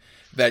thing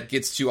that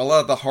gets to a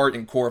lot of the heart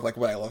and core of, like,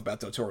 what I love about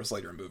Del Toro's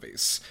later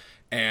movies.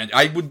 And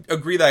I would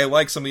agree that I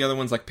like some of the other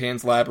ones, like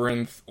Pan's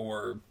Labyrinth,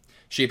 or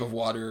Shape of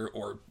Water,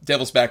 or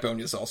Devil's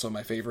Backbone is also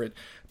my favorite.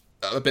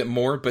 a bit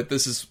more, but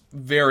this is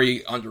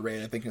very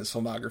underrated, I think, in his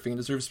filmography, and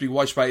deserves to be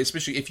watched by,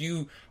 especially if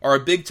you are a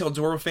big Del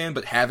Toro fan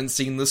but haven't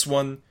seen this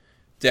one,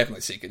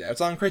 definitely seek it out.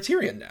 It's on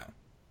Criterion now.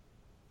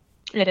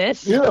 It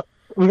is? Yeah.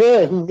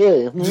 Yeah,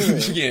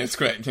 it's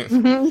great.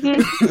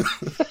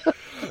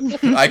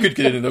 I could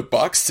get it in a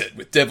box set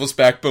with Devil's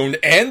Backbone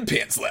and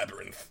Pan's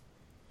Labyrinth.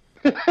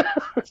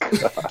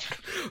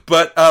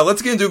 But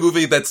let's get into a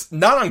movie that's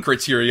not on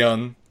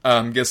Criterion,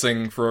 I'm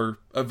guessing for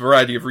a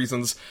variety of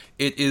reasons.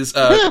 It is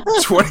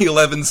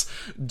 2011's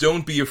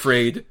Don't Be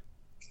Afraid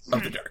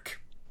of the Dark.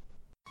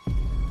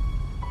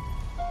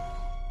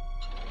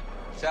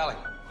 Sally,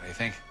 what do you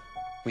think?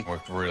 We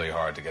worked really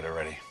hard to get it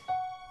ready.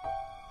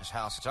 This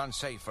house is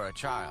unsafe for a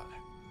child.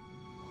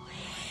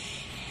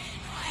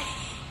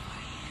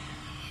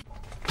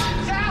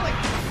 Sally!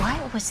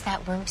 Why was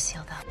that room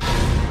sealed up?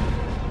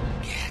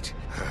 Get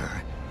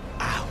her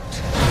out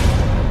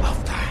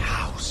of the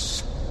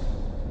house.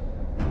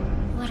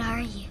 What are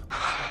you?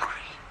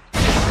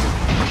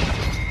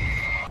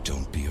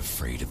 Don't be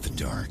afraid of the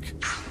dark.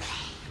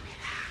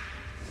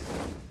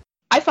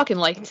 I fucking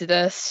liked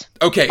this.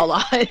 Okay, a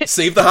lot.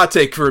 Save the hot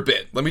take for a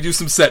bit. Let me do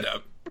some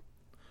setup.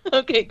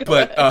 Okay, go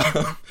But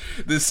ahead.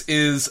 this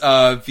is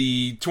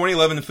the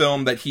 2011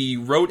 film that he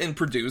wrote and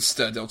produced,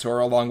 Del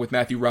Toro, along with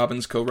Matthew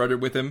Robbins, co-wrote it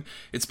with him.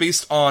 It's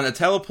based on a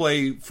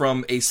teleplay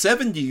from a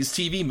 70s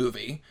TV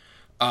movie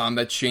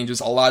that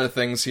changes a lot of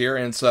things here,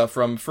 and it's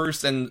from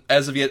first and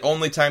as of yet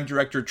only time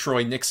director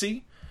Troy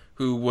Nixey,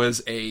 who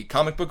was a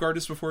comic book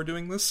artist before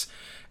doing this.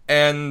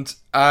 And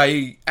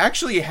I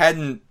actually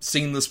hadn't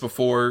seen this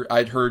before.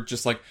 I'd heard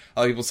just like a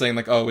lot of people saying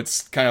like, oh,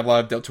 it's kind of a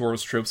lot of Del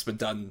Toro's tropes, but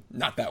done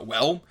not that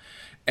well.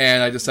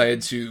 And I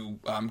decided to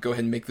go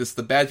ahead and make this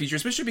the bad feature,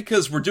 especially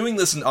because we're doing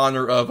this in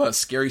honor of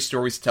Scary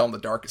Stories to Tell in the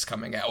Dark is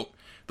coming out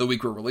the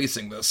week we're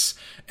releasing this.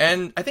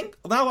 And I think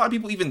not a lot of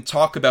people even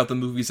talk about the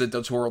movies that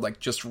Del Toro like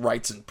just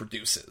writes and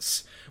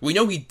produces. We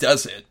know he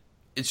does it.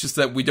 It's just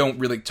that we don't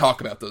really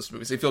talk about those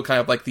movies. They feel kind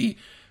of like the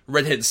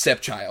redheaded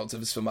stepchild of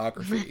his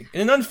filmography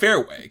in an unfair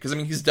way, because I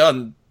mean he's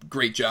done a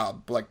great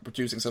job like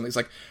producing some of these.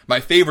 Like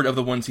my favorite of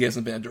the ones he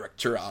hasn't been a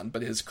director on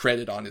but his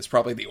credit on is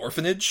probably The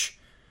Orphanage.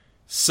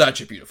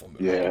 Such a beautiful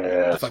movie.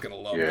 Yeah, I fucking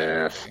love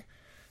that movie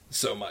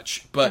so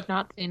much. But I've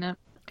not seen it.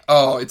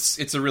 oh,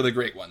 it's a really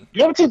great one.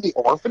 You haven't seen The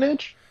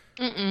Orphanage?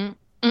 Mm-mm.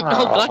 Oh,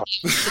 God,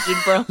 dude,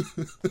 bro.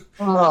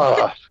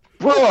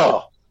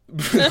 Bro,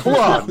 come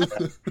on,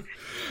 man.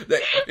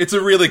 It's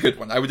a really good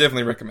one. I would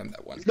definitely recommend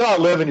that one. You're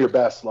not living your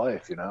best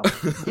life, you know?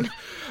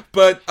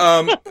 But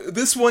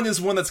this one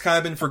is one that's kind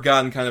of been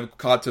forgotten, kind of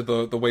caught to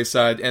the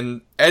wayside.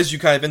 And as you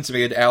kind of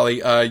intimated,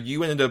 Allie,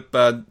 you ended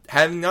up,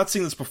 having not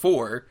seen this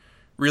before,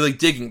 really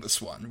digging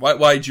this one.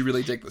 Why did you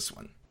really dig this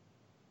one?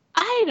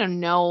 I don't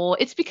know.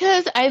 It's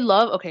because I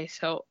love... Okay,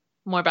 so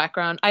more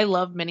background. I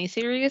love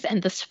miniseries,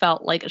 and this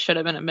felt like it should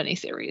have been a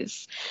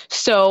miniseries.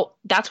 So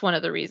that's one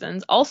of the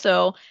reasons.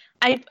 Also,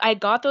 I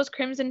got those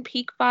Crimson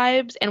Peak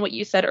vibes, and what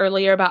you said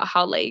earlier about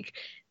how, like,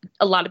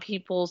 a lot of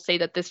people say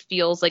that this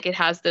feels like it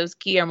has those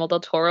Guillermo del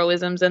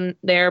Toro-isms in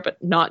there,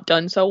 but not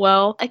done so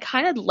well. I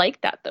kind of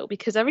like that, though,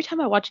 because every time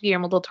I watch a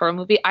Guillermo del Toro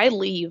movie, I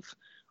leave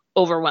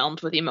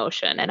overwhelmed with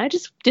emotion, and I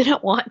just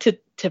didn't want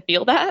to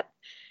feel that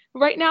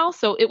right now.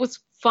 So it was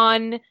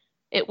fun.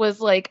 It was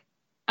like,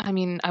 I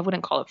mean, I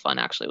wouldn't call it fun,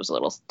 actually. It was a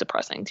little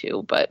depressing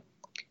too, but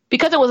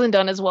because it wasn't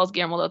done as well as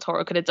Guillermo del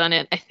Toro could have done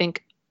it, I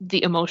think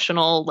the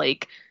emotional,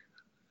 like,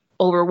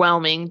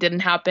 overwhelming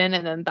didn't happen,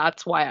 and then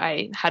that's why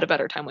I had a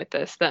better time with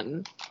this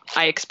than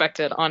I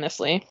expected,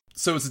 honestly.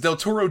 So it's a Del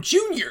Toro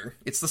Jr.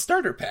 It's the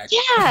starter pack.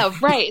 Yeah,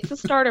 right. It's a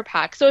starter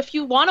pack. So if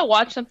you want to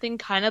watch something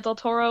kind of Del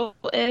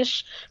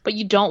Toro-ish, but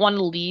you don't want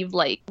to leave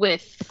like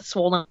with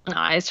swollen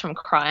eyes from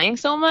crying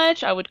so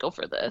much, I would go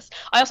for this.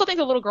 I also think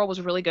the little girl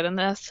was really good in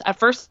this. At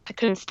first, I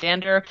couldn't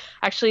stand her.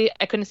 Actually,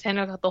 I couldn't stand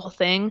her the whole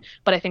thing,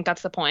 but I think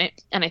that's the point,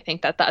 and I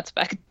think that that's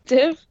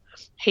effective.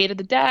 Hated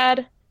the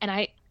dad,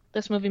 and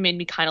this movie made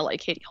me kind of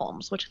like Katie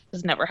Holmes, which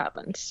has never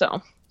happened.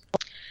 So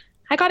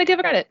I gotta give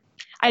it credit.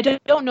 I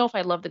don't know if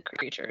I love the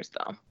creatures,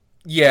 though.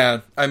 Yeah,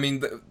 I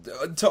mean,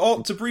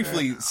 to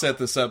briefly set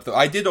this up, though,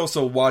 I did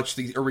also watch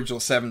the original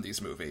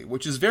 70s movie,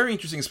 which is very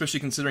interesting, especially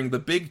considering the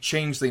big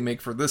change they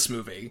make for this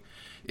movie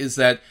is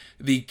that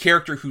the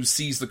character who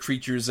sees the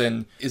creatures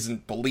and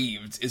isn't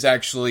believed is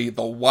actually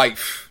the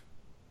wife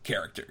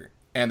character,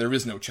 and there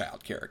is no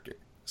child character.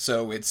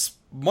 So it's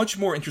much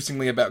more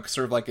interestingly about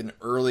sort of like an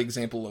early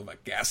example of a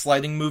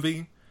gaslighting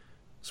movie,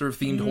 sort of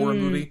themed horror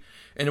movie.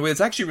 In a way,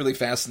 it's actually really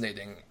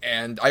fascinating,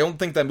 and I don't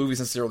think that movie's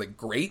necessarily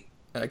great.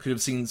 I could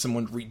have seen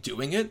someone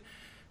redoing it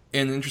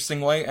in an interesting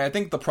way. And I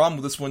think the problem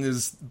with this one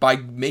is by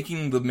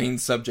making the main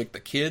subject the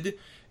kid,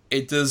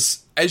 it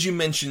does, as you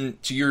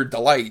mentioned, to your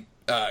delight,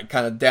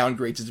 kind of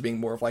downgrades it to being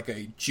more of like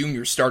a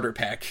junior starter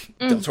pack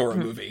Del Toro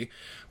movie.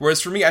 Whereas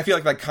for me, I feel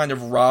like that kind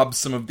of robs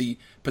some of the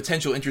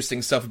potential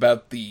interesting stuff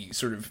about the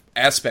sort of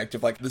aspect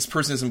of like this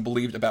person isn't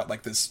believed about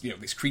like this, you know,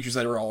 these creatures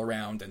that are all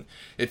around, and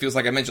it feels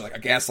like I mentioned like a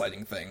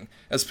gaslighting thing,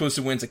 as opposed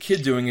to when it's a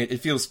kid doing it, it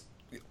feels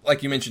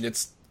like you mentioned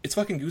it's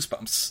fucking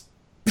Goosebumps.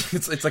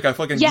 It's like a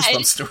fucking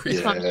Goosebumps story.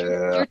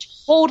 Yeah. You're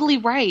totally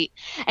right.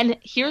 And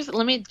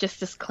let me just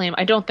disclaim,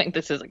 I don't think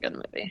this is a good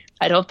movie.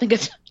 I don't think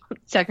it's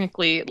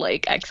technically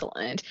like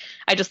excellent.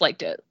 I just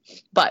liked it.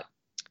 But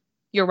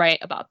you're right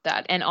about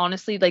that. And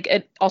honestly, like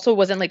it also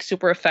wasn't like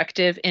super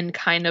effective in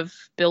kind of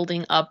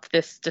building up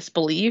this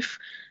disbelief.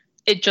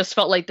 It just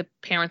felt like the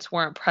parents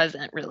weren't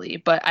present really.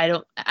 But I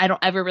don't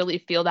ever really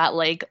feel that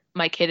like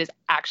my kid is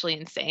actually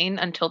insane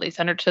until they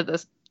send her to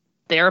this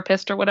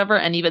therapist or whatever.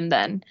 And even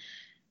then,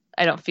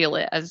 I don't feel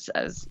it as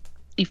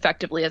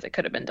effectively as it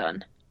could have been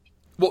done.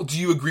 Well, do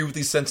you agree with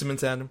these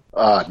sentiments, Adam?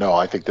 No,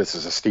 I think this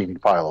is a steaming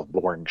pile of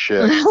boring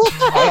shit. When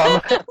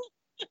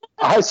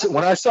I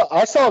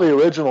saw the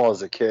original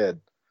as a kid,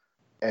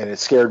 and it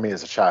scared me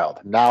as a child.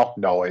 Now,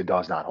 no, it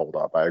does not hold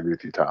up. I agree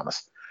with you,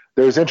 Thomas.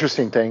 There's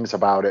interesting things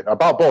about it,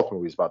 about both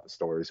movies, about the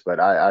stories, but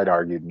I'd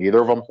argue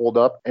neither of them hold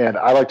up. And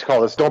I like to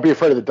call this "Don't Be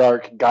Afraid of the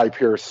Dark." Guy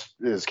Pearce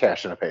is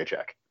cashing a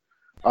paycheck.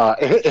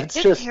 It's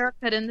his just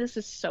haircut in this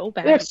is so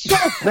bad. It's so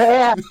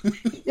bad.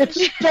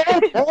 It's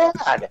so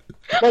bad.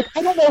 Like,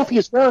 I don't know if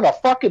he's wearing a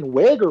fucking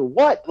wig or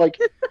what. Like,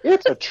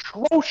 it's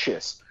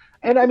atrocious.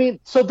 And I mean,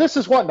 so this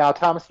is what now,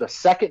 Thomas? The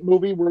second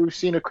movie where we've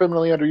seen a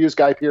criminally underused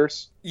Guy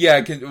Pearce?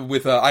 Yeah,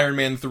 with Iron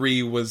Man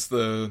 3 was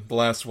the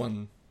last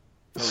one.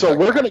 So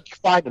we're going to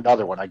find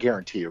another one, I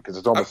guarantee you, because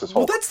it's almost this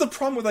whole... Well, that's the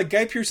problem with, like,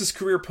 Guy Pearce's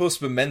career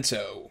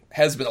post-Memento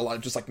has been a lot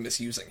of just, like,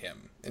 misusing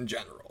him in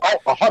general. Oh,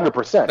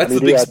 100%. That's the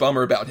biggest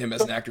bummer about him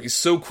as an actor. He's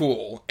so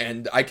cool,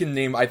 and I can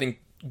name, I think,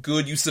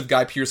 good use of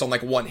Guy Pearce on,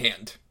 like, one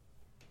hand.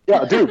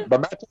 Yeah, dude,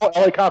 Memento,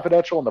 LA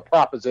Confidential, and The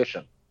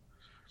Proposition.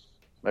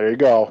 There you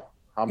go.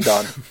 I'm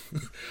done.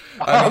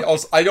 I mean,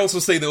 I'd also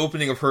say the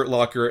opening of Hurt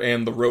Locker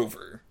and The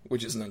Rover,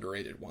 which is an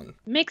underrated one.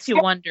 Makes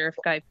you wonder if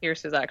Guy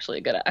Pearce is actually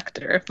a good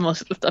actor, if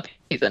most of the stuff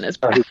he's in is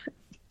bad.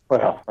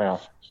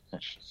 Well,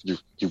 you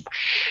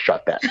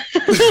shut that.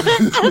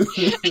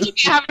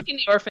 You haven't seen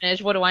The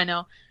Orphanage, what do I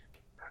know?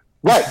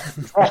 Right.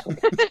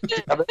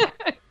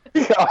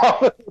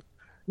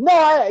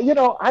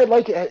 No, I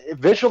like it.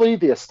 Visually,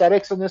 the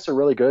aesthetics in this are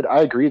really good.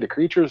 I agree. The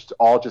creatures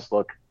all just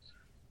look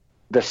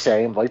the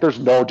same. Like, there's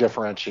no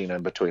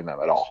differentiating between them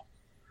at all,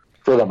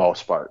 for the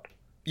most part.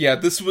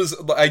 Yeah,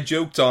 I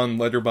joked on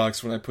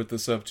Letterboxd when I put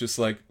this up, just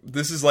like,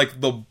 this is like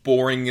the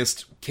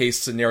boringest case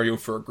scenario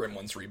for a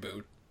Gremlins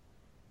reboot.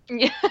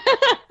 Yeah.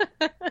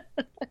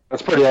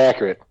 That's pretty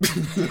accurate.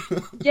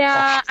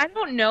 Yeah, I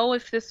don't know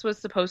if this was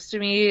supposed to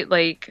be,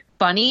 like,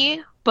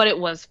 funny, but it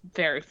was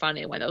very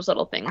funny when those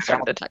little things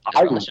started to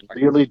I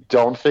really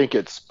don't think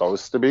it's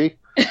supposed to be.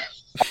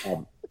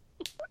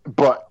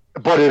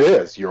 But it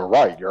is. You're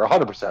right. You're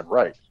 100%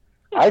 right.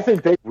 I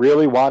think they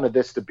really wanted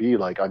this to be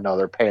like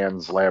another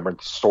Pan's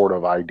Labyrinth sort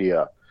of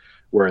idea,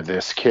 where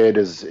this kid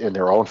is in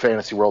their own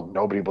fantasy world.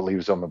 Nobody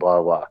believes them, and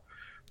blah, blah, blah.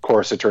 Of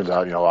course, it turns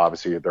out,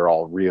 obviously they're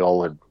all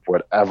real and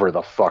whatever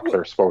the fuck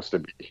they're supposed to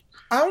be.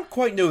 I don't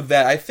quite know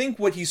that. I think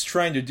what he's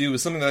trying to do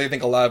is something that I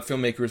think a lot of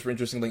filmmakers were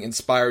interestingly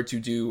inspired to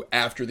do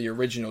after the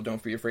original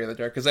Don't Be Afraid of the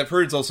Dark, because I've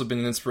heard it's also been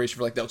an inspiration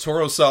for, like, Del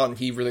Toro saw it, and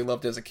he really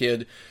loved it as a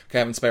kid,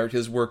 kind of inspired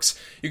his works.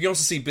 You can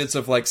also see bits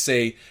of, like,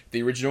 say,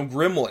 the original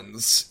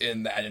Gremlins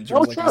in that, in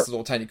terms of, like, these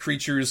little tiny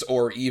creatures,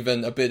 or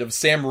even a bit of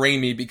Sam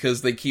Raimi,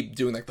 because they keep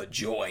doing, like, the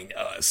join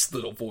us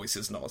little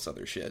voices and all this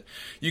other shit.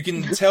 You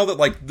can tell that,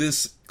 like,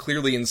 this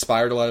clearly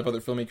inspired a lot of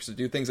other filmmakers to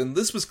do things, and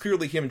this was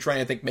clearly him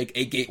trying to, make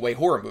a gateway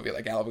horror movie,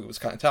 like Albie was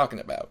kind of talking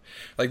about.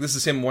 Like, this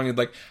is him wanting,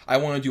 like, I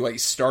want to do a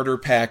starter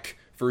pack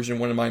version of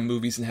one of my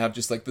movies and have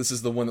just, like, this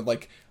is the one that,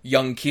 like,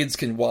 young kids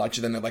can watch,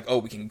 and then they're like, oh,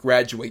 we can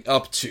graduate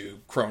up to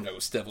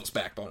Kronos, Devil's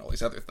Backbone, all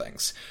these other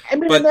things. I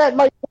mean, and that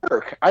might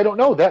work. I don't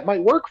know. That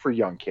might work for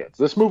young kids.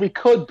 This movie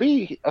could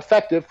be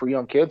effective for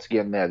young kids,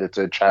 given that it's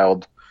a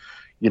child,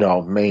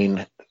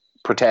 main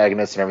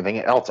protagonist and everything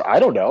else.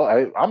 I don't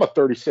know. I'm a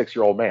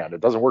 36-year-old man.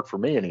 It doesn't work for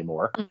me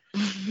anymore.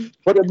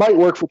 But it might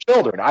work for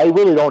children. I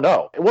really don't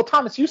know. Well,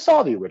 Thomas, you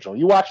saw the original.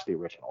 You watched the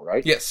original,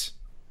 right? Yes.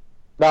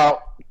 Now,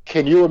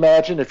 can you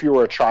imagine if you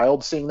were a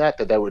child seeing that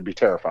would be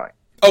terrifying?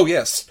 Oh,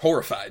 yes.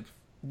 Horrified.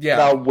 Yeah.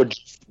 Now,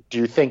 do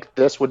you think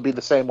this would be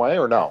the same way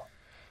or no?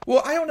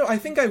 Well, I don't know. I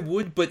think I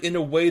would, but in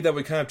a way that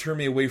would kind of turn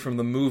me away from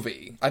the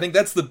movie. I think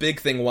that's the big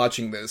thing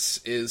watching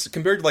this, is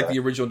compared to, like, the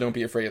original Don't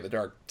Be Afraid of the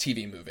Dark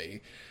TV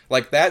movie.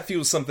 Like, that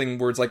feels something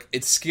where it's like,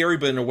 it's scary,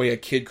 but in a way a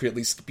kid could at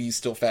least be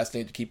still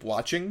fascinated to keep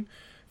watching.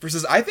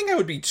 Versus, I think I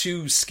would be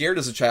too scared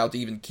as a child to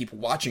even keep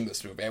watching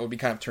this movie. I would be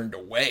kind of turned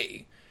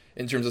away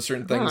in terms of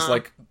certain things.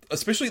 Like,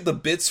 especially the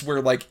bits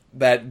where, like,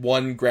 that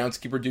one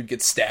groundskeeper dude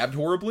gets stabbed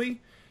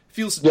horribly.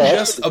 Feels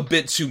just a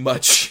bit too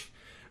much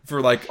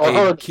for, like,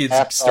 a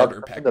kid's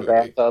starter pack movie. The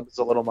bathtub is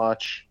a little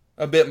much.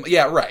 A bit,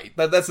 yeah, right.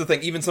 That's the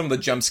thing. Even some of the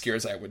jump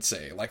scares, I would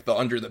say. Like, the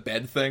under the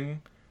bed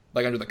thing.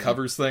 Like, under the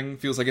covers thing.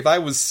 Feels like if I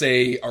was,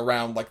 say,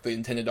 around, like, the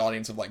intended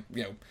audience of, like,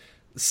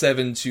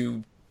 7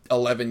 to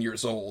 11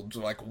 years old,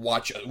 to, like,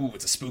 watch,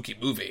 it's a spooky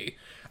movie,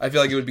 I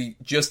feel like it would be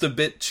just a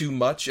bit too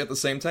much at the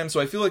same time. So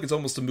I feel like it's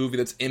almost a movie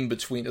that's in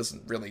between,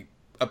 doesn't really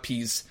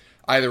appease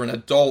either an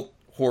adult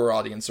horror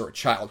audience or a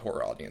child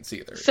horror audience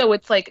either. So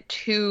it's like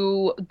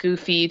too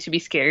goofy to be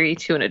scary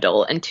to an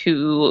adult and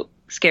too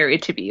scary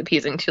to be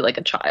appeasing to like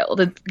a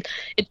child.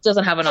 It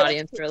doesn't have an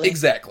audience really.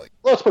 Exactly.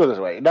 Let's put it this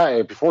way.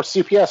 Now, before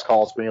CPS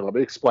calls me, let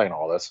me explain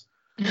all this.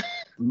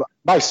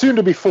 My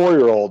soon-to-be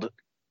 4-year-old,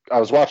 I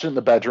was watching in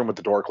the bedroom with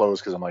the door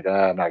closed because I'm like,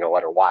 I'm not going to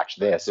let her watch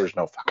this. There's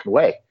no fucking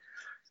way.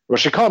 Well,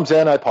 she comes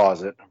in, I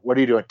pause it. What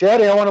are you doing?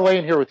 Daddy, I want to lay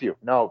in here with you.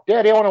 No.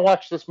 Daddy, I want to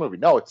watch this movie.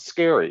 No, it's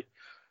scary.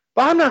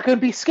 But I'm not going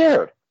to be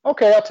scared.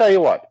 Okay, I'll tell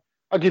you what.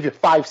 I'll give you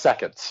 5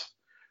 seconds.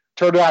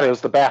 Turned out it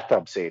was the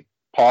bathtub scene.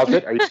 Paused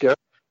it. Are you scared?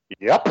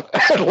 Yep.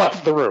 And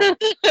left the room.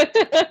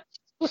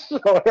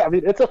 So, I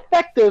mean, it's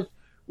effective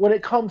when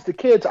it comes to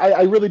kids.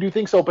 I really do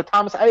think so. But,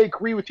 Thomas, I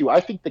agree with you. I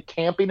think the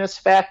campiness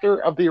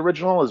factor of the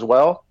original as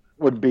well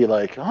would be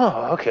like,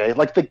 oh, okay.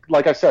 Like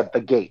I said, The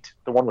Gate,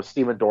 the one with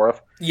Stephen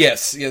Dorff.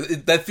 Yes. Yeah,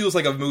 that feels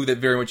like a movie that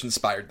very much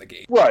inspired The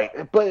Gate. Right.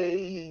 But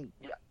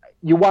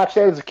you watch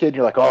that as a kid, and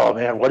you're like, oh,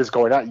 man, what is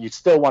going on? You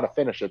still want to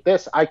finish it.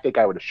 This, I think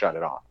I would have shut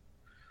it off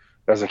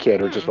as a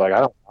kid. Or just like, I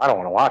don't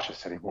want to watch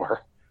this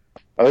anymore.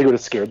 I think it would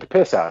have scared the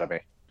piss out of me.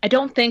 I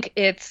don't think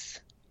it's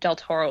Del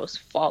Toro's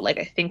fault. Like,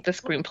 I think the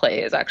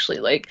screenplay is actually,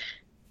 like,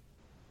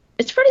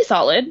 it's pretty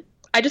solid.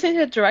 I just think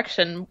the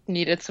direction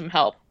needed some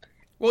help.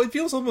 Well, it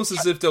feels almost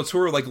as if Del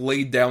Toro, like,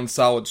 laid down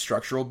solid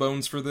structural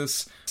bones for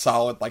this.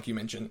 Solid, like you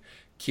mentioned,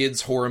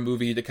 kids' horror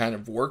movie to kind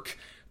of work.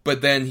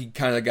 But then he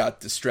kind of got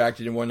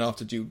distracted and went off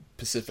to do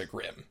Pacific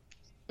Rim.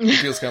 It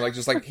feels kind of like,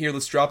 just like, here,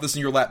 let's drop this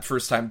in your lap,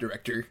 first-time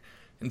director,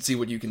 and see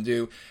what you can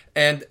do.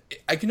 And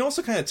I can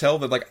also kind of tell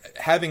that, like,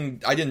 I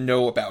didn't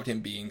know about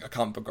him being a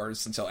comic book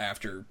artist until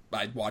after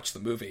I'd watched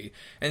the movie.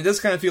 And it does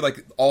kind of feel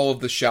like all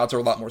of the shots are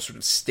a lot more sort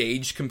of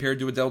staged compared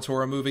to a Del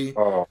Toro movie.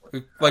 Oh.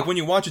 Like, when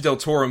you watch a Del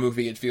Toro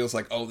movie, it feels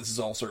like, oh, this is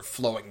all sort of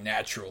flowing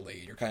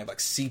naturally. You're kind of,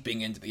 like,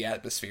 seeping into the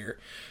atmosphere.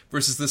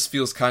 Versus this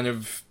feels kind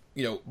of,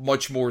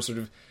 much more sort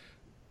of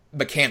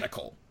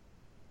mechanical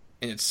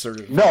in its sort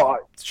of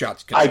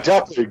shots. I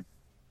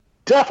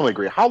definitely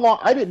agree. How long?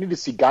 I didn't need to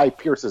see Guy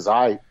Pearce's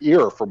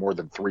ear for more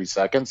than 3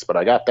 seconds, but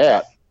I got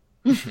that.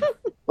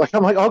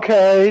 I'm like,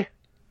 okay,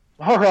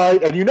 all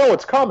right, and you know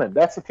it's coming.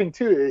 That's the thing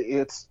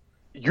too.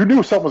 You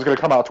knew something was going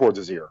to come out towards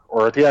his ear,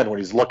 or at the end when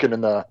he's looking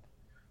in the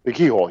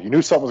keyhole, you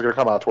knew something was going to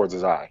come out towards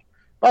his eye.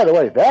 By the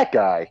way, that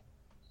guy,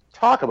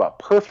 talk about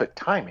perfect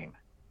timing.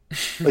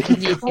 Like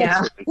he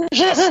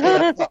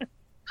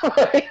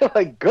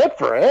like good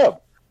for him.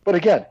 But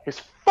again,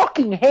 his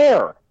fucking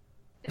hair.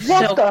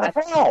 What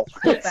the hell?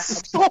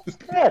 It's so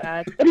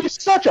bad. And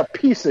he's such a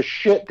piece of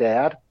shit,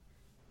 Dad.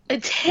 A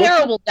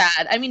terrible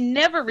dad. I mean,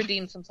 never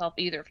redeems himself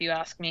either, if you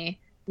ask me.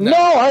 No,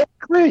 I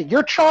agree.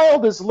 Your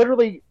child is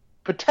literally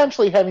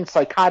potentially having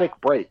psychotic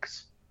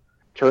breaks.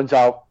 Turns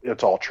out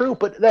it's all true,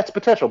 but that's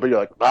potential. But you're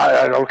like,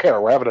 I don't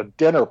care. We're having a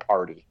dinner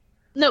party.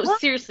 No,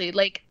 seriously.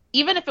 Like,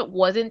 even if it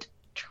wasn't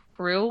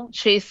true,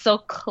 Chase so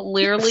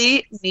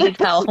clearly needs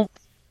help.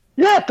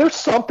 Yeah, there's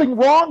something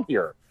wrong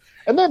here.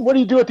 And then what do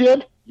you do at the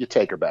end? You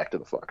take her back to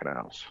the fucking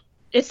house.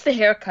 It's the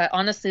haircut,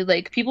 honestly.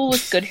 Like, people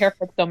with good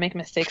haircuts don't make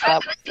mistakes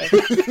that way.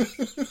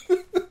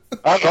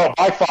 I don't know.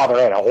 My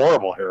father had a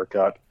horrible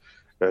haircut,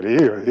 and he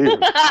was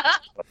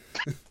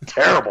a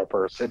terrible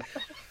person.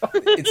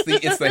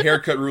 It's the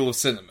haircut rule of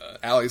cinema.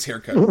 Allie's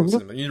haircut rule of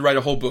cinema. You need to write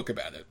a whole book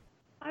about it.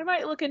 I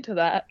might look into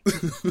that.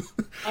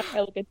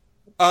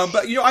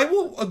 But, I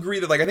will agree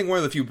that, like, I think one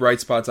of the few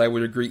bright spots I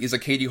would agree is a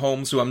Katie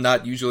Holmes, who I'm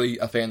not usually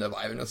a fan of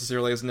either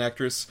necessarily as an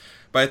actress,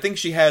 but I think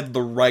she had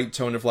the right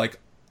tone of, like,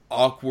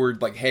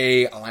 awkward, like,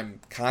 hey, I'm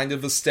kind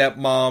of a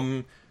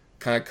stepmom,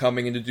 kind of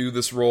coming in to do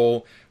this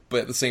role,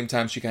 but at the same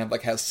time she kind of,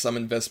 like, has some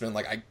investment,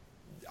 like,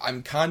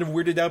 I'm kind of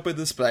weirded out by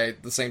this, but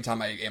at the same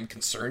time I am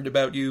concerned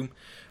about you.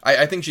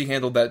 I think she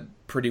handled that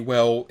pretty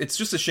well. It's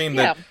just a shame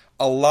that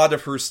a lot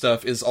of her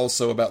stuff is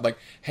also about, like,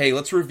 hey,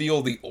 let's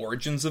reveal the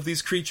origins of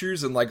these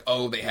creatures, and, like,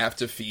 oh, they have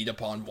to feed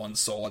upon one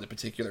soul at a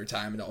particular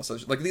time, and all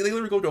such. Like, they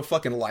literally go to a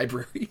fucking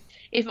library.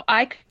 If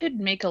I could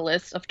make a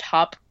list of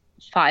top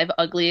 5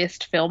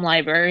 ugliest film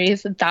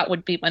libraries, that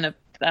would be one of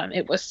them.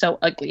 It was so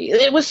ugly.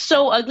 It was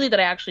so ugly that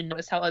I actually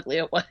noticed how ugly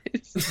it was.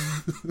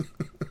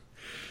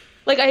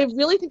 Like, I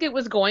really think it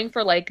was going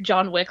for, like,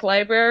 John Wick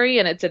library,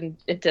 and it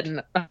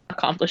didn't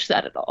accomplish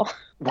that at all.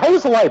 Why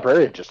was the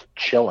librarian just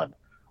chilling?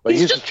 Like,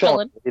 he's just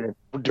chilling.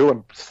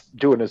 Doing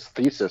his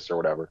thesis or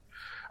whatever.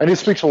 And he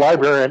speaks to the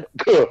librarian,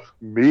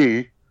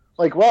 me.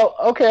 Like, well,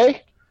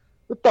 okay.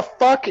 What the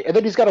fuck? And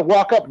then he's got to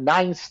walk up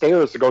 9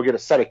 stairs to go get a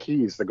set of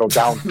keys to go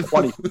down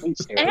 20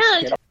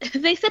 stairs.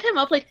 And they set him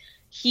up like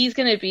he's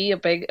going to be a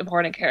big,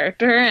 important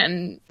character,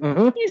 and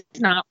he's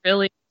not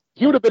really.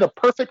 He would have been a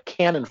perfect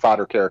cannon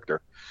fodder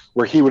character,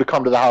 where he would have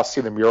come to the house,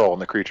 see the mural,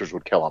 and the creatures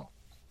would kill him.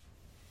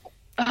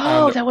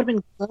 Oh, that would have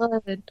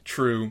been good.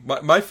 True.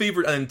 My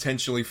favorite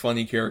unintentionally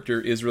funny character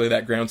is really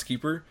that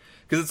groundskeeper,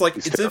 because it's like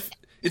it's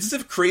as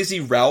if Crazy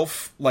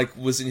Ralph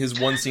was in his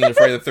one scene in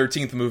Friday the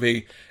 13th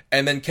movie,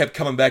 and then kept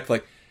coming back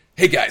like,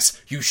 "Hey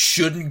guys, you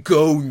shouldn't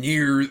go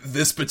near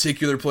this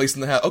particular place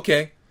in the house."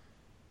 Okay.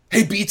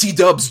 Hey BT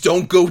Dubs,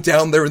 don't go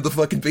down there in the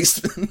fucking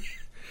basement.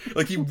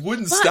 Like, he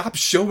wouldn't stop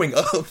showing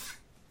up.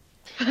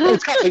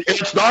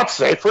 It's not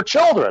safe for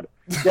children.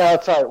 Yeah,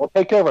 that's right. We'll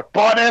take care of it.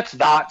 But it's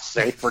not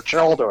safe for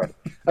children.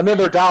 And then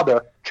they're down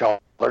there. Children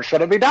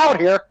shouldn't be down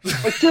here.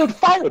 Like, dude,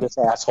 fire this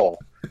asshole.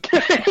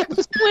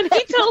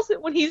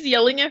 when he's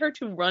yelling at her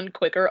to run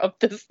quicker up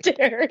the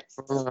stairs.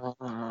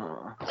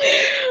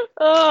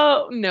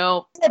 Oh,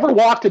 no. Ever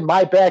walked in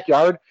my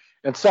backyard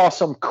and saw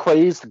some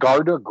crazed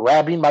gardener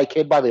grabbing my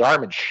kid by the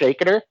arm and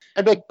shaking her?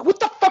 I'd be like, what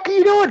the fuck are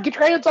you doing? Get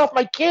your hands off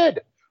my kid.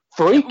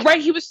 Freak.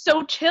 Right, he was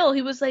so chill.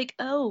 He was like,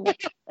 oh,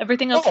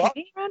 everything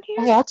okay around here?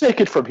 Oh, I'll take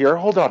it from here.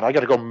 Hold on, I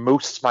gotta go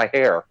moose my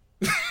hair.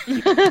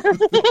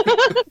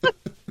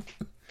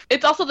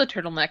 It's also the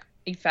turtleneck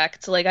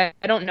effect. Like, I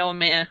don't know a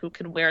man who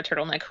can wear a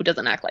turtleneck who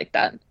doesn't act like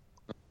that.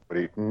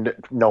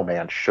 No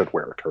man should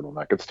wear a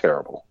turtleneck. It's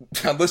terrible.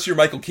 Unless you're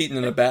Michael Keaton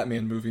in a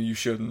Batman movie, you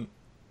shouldn't.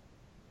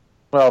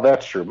 Well,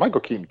 that's true.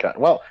 Michael Keaton can.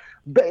 Well,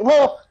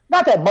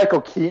 not that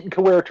Michael Keaton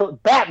can wear a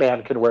turtleneck.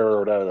 Batman can wear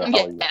whatever the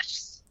hell he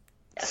wants.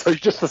 So you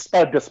just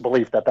suspend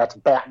disbelief that that's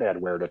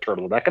Batman wearing a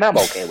turtleneck, and I'm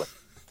okay with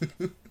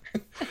it.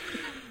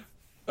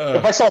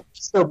 If I saw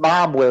their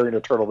mom wearing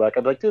a turtleneck,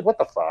 I'd be like, dude, what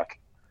the fuck?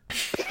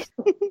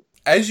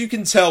 As you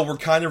can tell, we're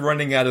kind of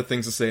running out of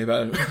things to say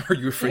about it. Are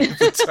You Afraid of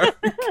the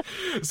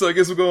Dark? So I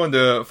guess we'll go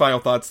into final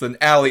thoughts then.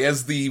 Allie,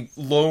 as the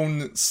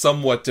lone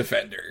somewhat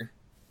defender,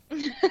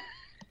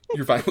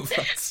 your final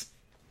thoughts.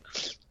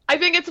 I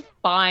think it's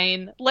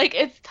fine. Like,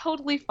 it's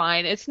totally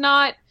fine. It's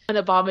not an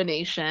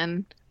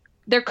abomination.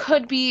 There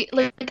could be,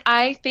 like,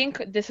 I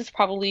think this is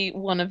probably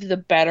one of the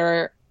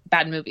better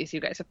bad movies you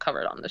guys have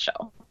covered on the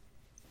show.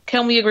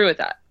 Can we agree with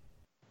that?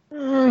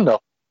 No.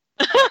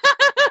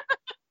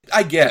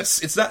 I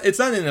guess. It's not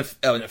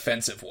an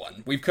offensive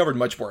one. We've covered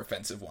much more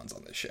offensive ones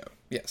on this show.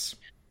 Yes.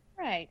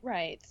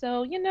 Right.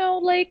 So,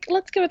 like,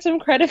 let's give it some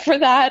credit for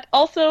that.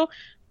 Also,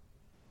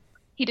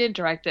 he didn't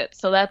direct it,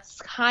 so that's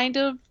kind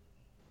of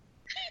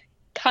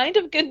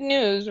good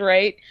news,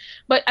 right?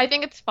 But I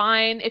think it's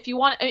fine. If you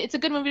want, it's a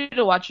good movie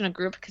to watch in a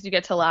group because you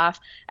get to laugh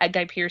at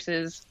Guy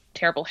Pearce's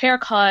terrible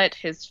haircut,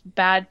 his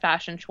bad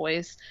fashion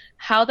choice,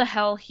 how the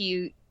hell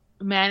he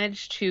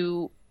managed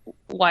to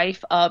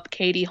wife up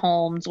Katie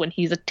Holmes when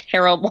he's a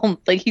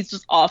terrible, like, he's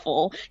just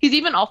awful. He's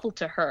even awful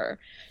to her.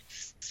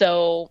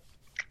 So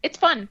it's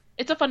fun.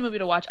 It's a fun movie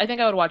to watch. I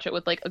think I would watch it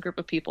with, like, a group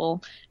of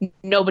people.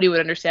 Nobody would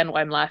understand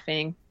why I'm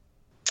laughing.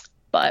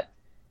 But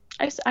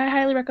I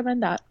highly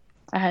recommend that.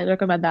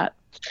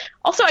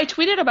 Also, I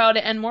tweeted about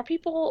it, and more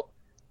people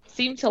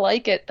seem to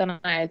like it than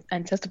I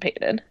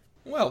anticipated.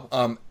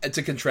 Well,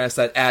 to contrast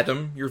that,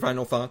 Adam, your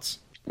final thoughts?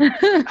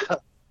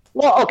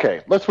 Well,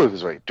 okay, let's put it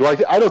this way.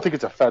 I don't think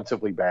it's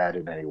offensively bad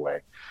in any way.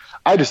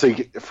 I just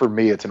think, for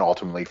me, it's an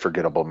ultimately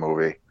forgettable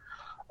movie.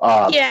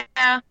 Yeah.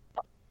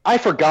 I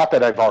forgot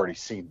that I've already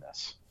seen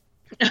this.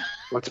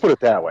 Let's put it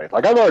that way.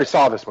 Like, I've already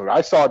saw this movie.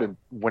 I saw it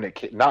when it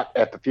came, not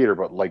at the theater,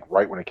 but, like,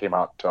 right when it came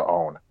out to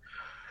own.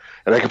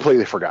 And I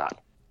completely forgot.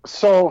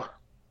 So,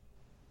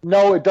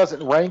 no, it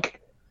doesn't rank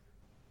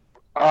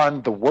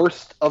on the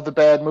worst of the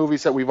bad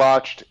movies that we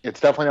watched. It's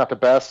definitely not the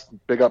best.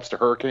 Big ups to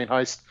Hurricane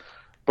Heist.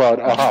 But,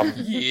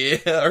 yeah,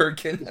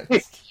 Hurricane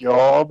Heist.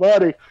 Yo,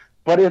 buddy.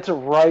 But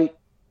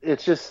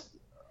it's just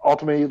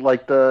ultimately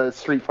like the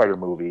Street Fighter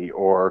movie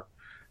or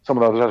some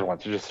of those other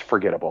ones. They're just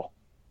forgettable.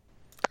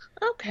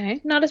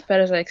 Okay, not as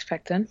bad as I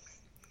expected.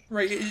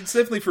 Right, it's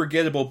definitely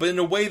forgettable, but in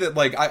a way that,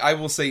 like, I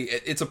will say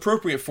it's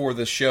appropriate for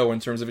this show in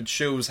terms of it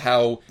shows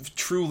how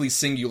truly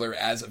singular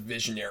as a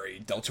visionary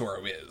Del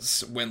Toro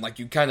is. When, like,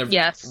 you kind of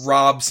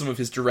rob some of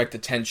his direct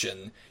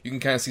attention, you can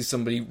kind of see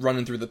somebody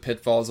running through the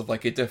pitfalls of,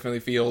 like, it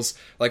definitely feels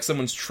like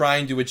someone's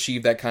trying to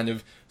achieve that kind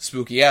of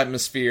spooky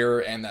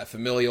atmosphere and that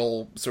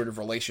familial sort of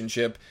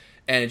relationship,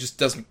 and it just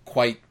doesn't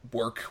quite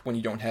work when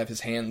you don't have his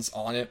hands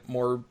on it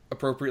more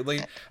appropriately.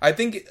 I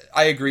think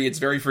I agree, it's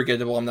very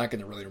forgettable. I'm not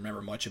going to really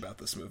remember much about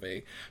this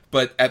movie.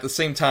 But at the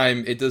same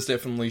time, it does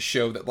definitely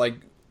show that, like,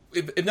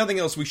 if nothing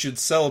else, we should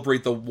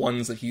celebrate the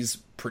ones that he's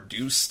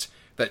produced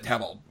that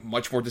have a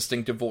much more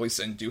distinctive voice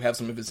and do have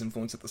some of his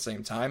influence at the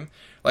same time.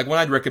 Like, one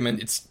I'd recommend,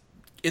 it's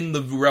in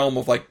the realm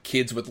of, like,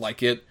 kids would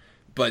like it,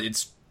 but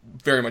it's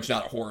very much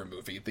not a horror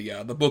movie.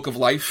 The Book of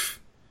Life,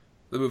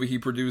 the movie he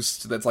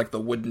produced, that's like the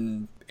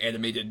wooden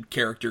animated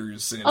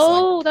characters. And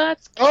it's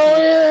that's cute.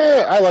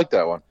 Yeah, I like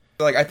that one.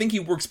 Like, I think he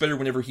works better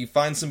whenever he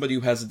finds somebody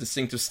who has a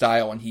distinctive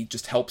style and he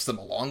just helps them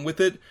along with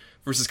it,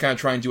 versus kind of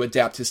trying to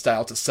adapt his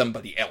style to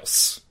somebody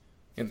else,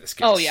 in this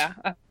case. Oh, yeah,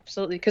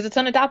 absolutely, because it's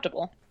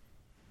unadaptable.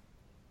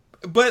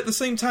 But at the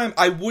same time,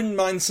 I wouldn't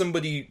mind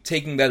somebody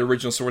taking that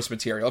original source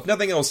material. If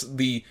nothing else,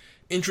 the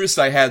interest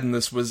I had in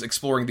this was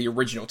exploring the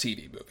original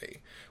TV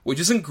movie, which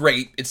isn't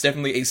great. It's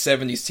definitely a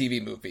 70s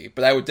TV movie,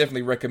 but I would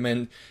definitely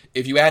recommend,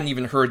 if you hadn't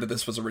even heard that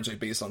this was originally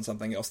based on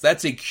something else,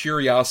 that's a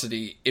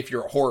curiosity, if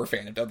you're a horror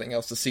fan, if nothing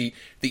else, to see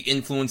the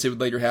influence it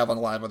would later have on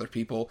a lot of other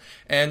people.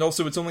 And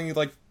also, it's only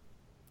like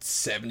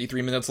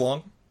 73 minutes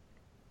long.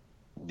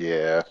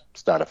 Yeah,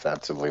 it's not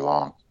offensively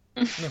long.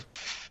 No.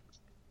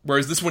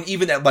 Whereas this one,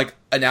 even at like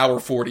an hour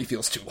 40,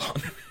 feels too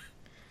long.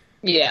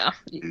 Yeah.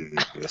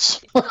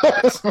 Yes.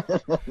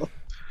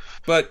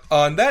 But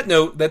on that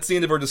note, that's the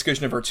end of our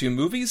discussion of our two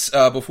movies.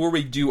 Before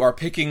we do our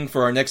picking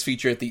for our next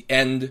feature at the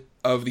end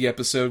of the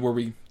episode, where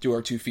we do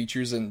our two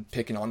features and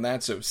picking on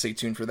that, so stay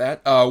tuned for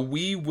that,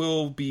 we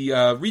will be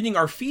reading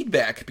our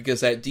feedback,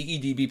 because at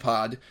DEDB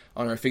Pod,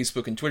 on our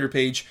Facebook and Twitter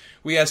page,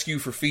 we ask you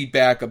for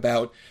feedback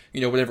about,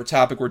 whatever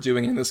topic we're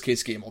doing, in this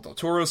case, Guillermo del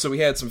Toro. So we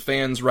had some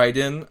fans write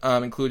in,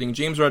 including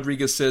James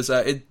Rodriguez says,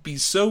 it'd be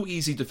so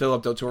easy to fill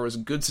up del Toro's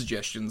good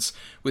suggestions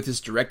with his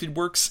directed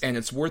works, and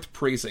it's worth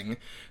praising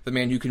the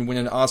man who can win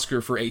an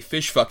Oscar for a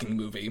fish-fucking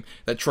movie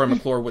that Troy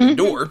McClure would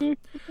adore.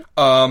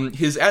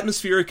 His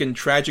atmospheric and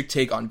tragic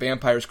take on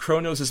vampires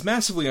Kronos is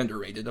massively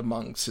underrated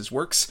amongst his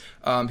works.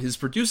 His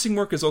producing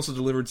work has also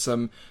delivered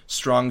some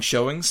strong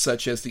showings,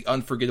 such as the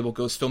unforgettable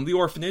ghost film The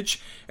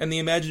Orphanage, and the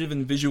imaginative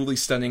and visually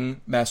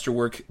stunning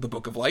masterwork The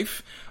Book of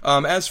Life.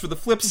 As for the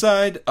flip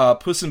side,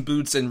 Puss in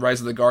Boots and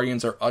Rise of the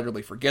Guardians are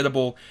utterly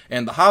forgettable,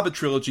 and the Hobbit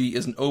trilogy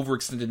is an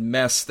overextended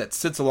mess that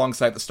sits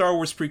alongside the Star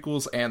Wars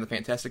prequels and the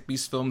Fantastic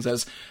Beasts films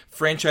as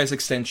franchise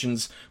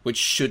extensions which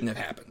shouldn't have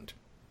happened.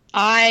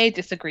 I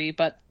disagree,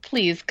 but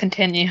please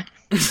continue.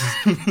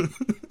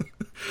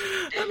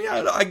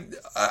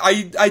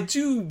 I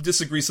do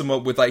disagree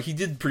somewhat with, he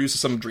did produce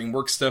some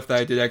DreamWorks stuff that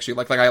I did actually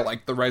like. I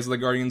like the Rise of the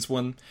Guardians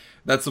one.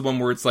 That's the one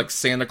where it's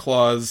Santa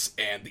Claus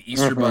and the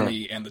Easter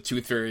Bunny and the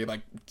Tooth Fairy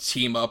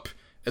team up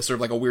as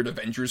sort of a weird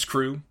Avengers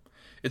crew.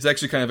 It's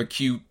actually kind of a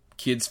cute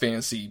kids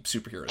fantasy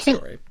superhero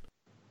story.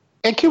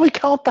 And can we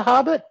count The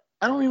Hobbit?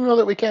 I don't even know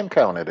that we can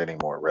count it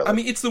anymore, really. I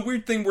mean, it's the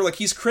weird thing where,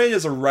 he's credited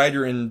as a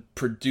writer and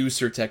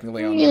producer,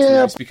 technically, on those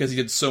movies, because he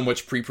did so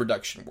much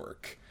pre-production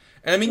work.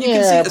 And, I mean, you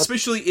can see,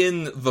 especially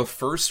in the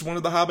first one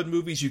of the Hobbit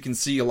movies, you can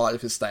see a lot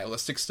of his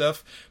stylistic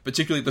stuff,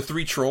 particularly the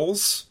three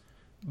trolls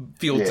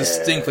feel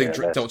distinctly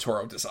Del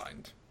Toro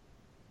designed.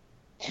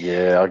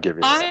 Yeah, I'll give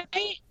you that.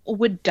 I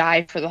would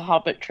die for the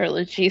Hobbit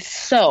trilogy,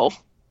 so...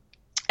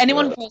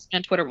 Anyone who follows me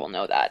on Twitter will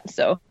know that,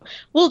 so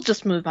we'll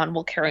just move on.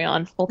 We'll carry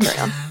on.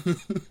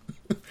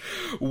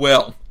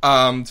 Well,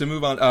 to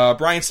move on,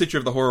 Brian Stitcher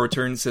of The Horror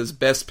Returns says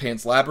best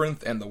Pan's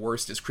Labyrinth and the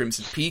worst is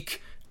Crimson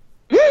Peak.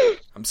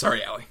 I'm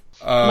sorry, Allie.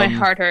 My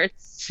heart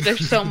hurts.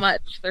 There's so much.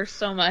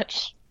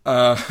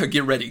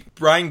 Get ready.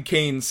 Brian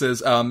Kane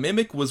says,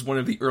 Mimic was one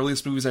of the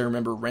earliest movies I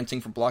remember renting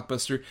from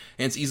Blockbuster,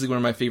 and it's easily one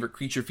of my favorite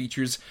creature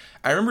features.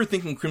 I remember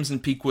thinking Crimson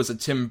Peak was a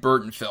Tim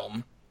Burton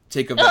film.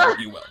 Take of that what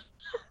you will.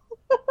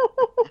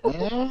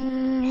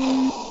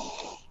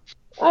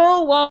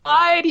 Oh,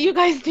 why do you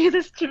guys do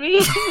this to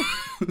me?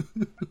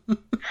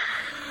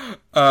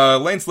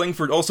 Lance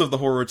Langford, also of The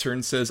Horror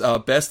Returns, says,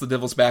 best The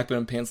Devil's Backbone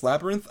and Pan's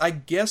Labyrinth. I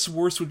guess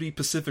worst would be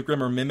Pacific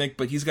Rim or Mimic,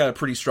 but he's got a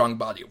pretty strong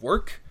body of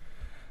work.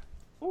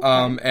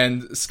 Okay.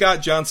 And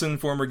Scott Johnson,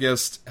 former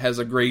guest, has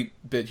a great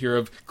bit here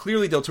of,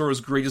 clearly Del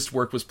Toro's greatest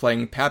work was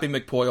playing Pappy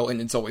McPoyle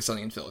in It's Always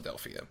Sunny in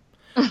Philadelphia.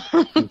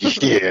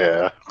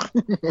 Yeah.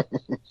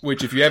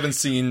 Which, if you haven't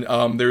seen,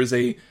 there is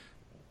a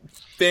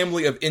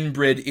family of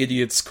inbred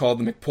idiots called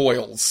the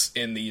McPoyles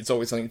in the It's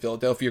Always Sunny in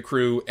Philadelphia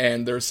crew,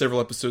 and there are several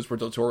episodes where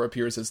Del Toro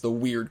appears as the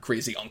weird,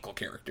 crazy uncle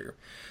character.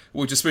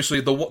 Which, especially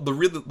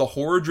the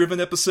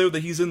horror-driven episode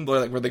that he's in,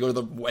 where they go to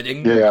the wedding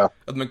of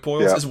the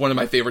McPoyles, is one of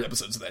my favorite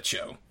episodes of that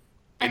show.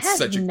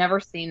 I've never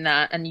seen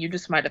that, and you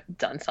just might have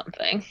done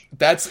something.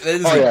 That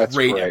is a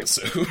great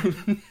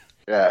episode.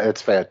 Yeah,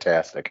 it's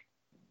fantastic.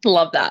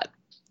 Love that.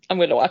 I'm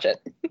going to watch it.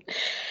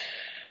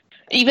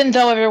 Even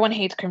though everyone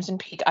hates Crimson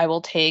Peak, I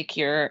will take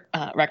your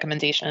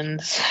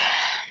recommendations.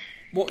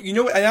 Well,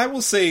 and I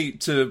will say,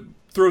 to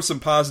throw some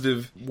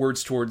positive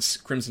words towards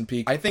Crimson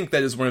Peak, I think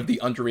that is one of the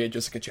underrated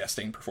Jessica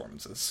Chastain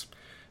performances.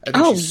 I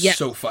think she's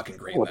so fucking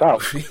great.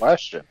 Without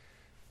question.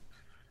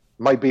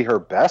 Might be her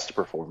best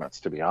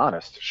performance, to be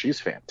honest. She's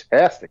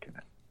fantastic in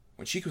it.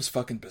 When she goes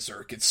fucking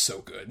berserk, it's so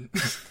good.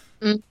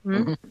 I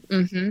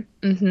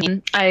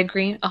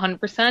agree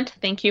 100%.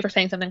 Thank you for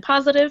saying something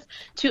positive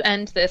to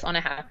end this on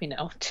a happy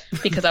note,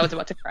 because I was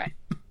about to cry.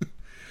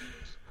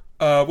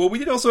 Well, we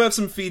did also have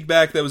some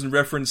feedback that was in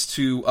reference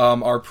to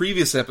our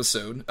previous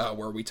episode,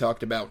 where we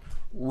talked about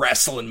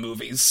wrestling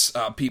movies,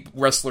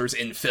 wrestlers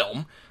in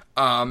film.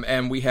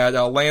 And we had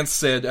Lance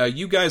said,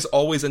 you guys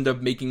always end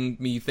up making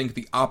me think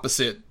the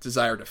opposite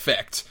desired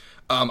effect.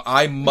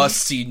 I must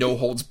see No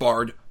Holds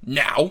Barred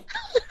now.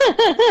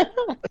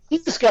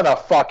 He's gonna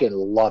fucking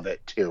love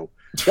it, too.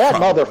 That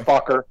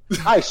motherfucker,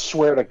 I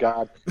swear to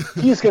God,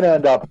 he's gonna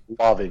end up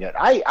loving it.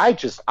 I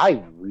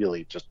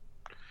really just,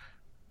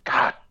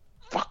 God,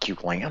 fuck you,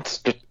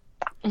 Lance.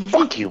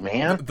 Fuck you,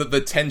 man.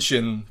 The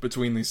tension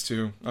between these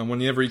two,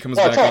 whenever he comes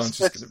back on,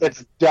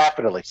 it's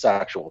definitely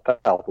sexual,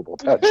 palpable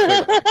tension.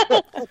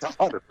 It's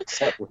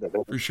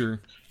 100% for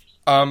sure.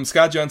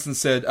 Scott Johnson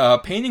said,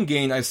 Pain and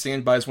Gain, I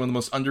stand by, is one of the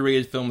most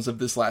underrated films of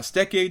this last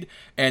decade,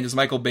 and is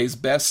Michael Bay's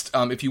best.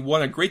 If you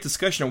want a great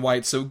discussion on why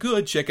it's so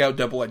good, check out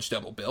Double Edged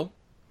Double Bill.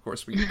 Of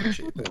course, we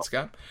appreciate that,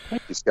 Scott.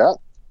 Thank you, Scott.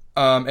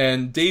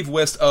 And Dave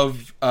West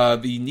of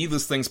the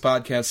Needless Things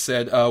podcast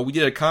said, we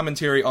did a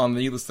commentary on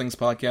the Needless Things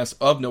podcast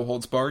of No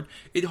Holds Barred.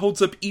 It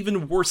holds up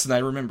even worse than I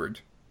remembered.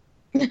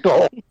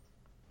 Oh,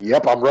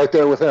 yep, I'm right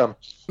there with him.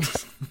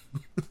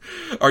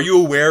 Are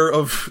you aware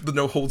of the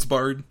No Holds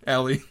Barred,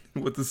 Allie?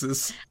 What this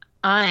is?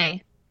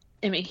 I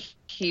am a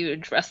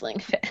huge wrestling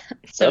fan,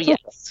 so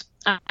yes.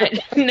 No.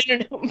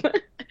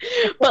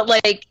 But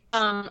like,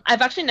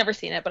 I've actually never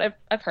seen it, but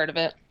I've heard of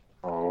it.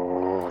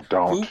 Oh,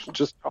 don't.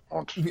 Just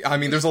don't. I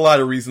mean, there's a lot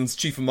of reasons.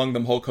 Chief among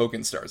them, Hulk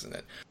Hogan stars in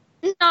it.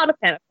 Not a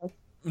fan of it.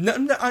 No,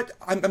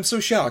 I'm so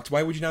shocked.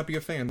 Why would you not be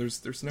a fan?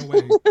 There's no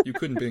way you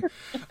couldn't be.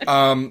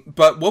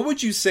 But what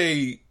would you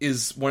say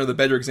is one of the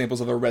better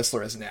examples of a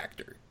wrestler as an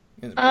actor?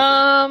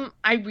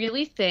 I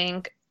really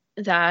think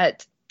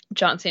that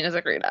John Cena is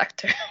a great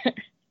actor.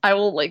 I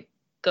will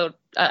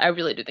I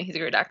really do think he's a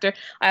great actor.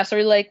 I also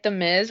really like The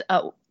Miz.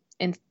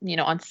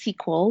 On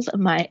Sequels,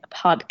 my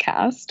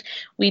podcast,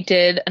 we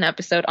did an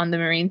episode on the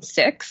Marine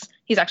 6.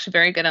 He's actually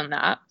very good on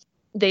that.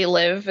 They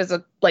Live is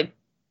a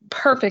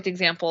perfect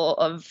example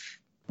of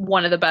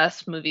one of the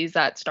best movies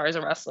that stars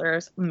a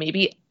wrestlers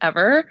maybe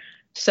ever.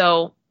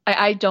 So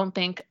I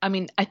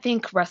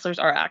think wrestlers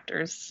are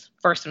actors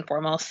first and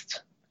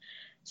foremost.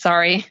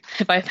 Sorry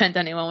if I offend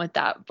anyone with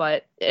that,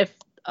 but if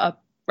a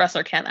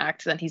wrestler can't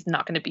act, then he's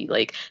not going to be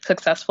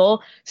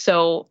successful.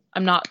 So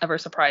I'm not ever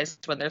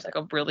surprised when there's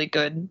a really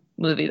good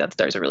movie that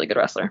stars a really good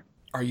wrestler.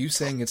 Are you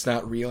saying it's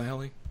not real,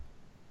 Allie?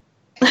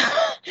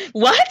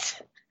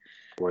 What?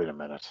 Wait a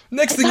minute.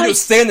 Next thing you know,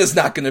 Santa's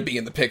not going to be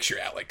in the picture,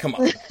 Allie. Come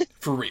on.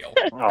 For real.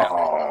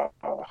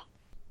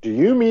 Do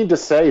you mean to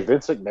say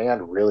Vince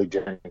McMahon really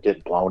didn't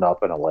get blown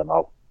up in a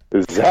limo?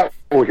 Is that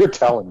what you're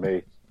telling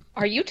me?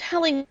 Are you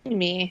telling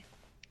me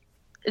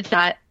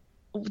that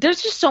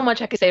there's just so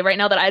much I could say right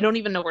now that I don't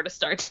even know where to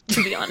start,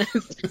 to be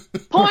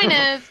honest. Point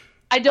is,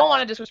 I don't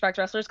want to disrespect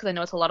wrestlers because I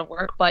know it's a lot of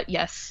work, but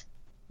yes,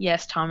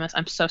 Thomas,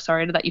 I'm so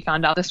sorry that you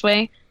found out this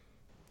way.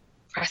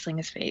 Wrestling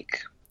is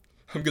fake.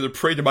 I'm going to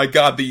pray to my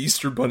God, the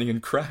Easter Bunny,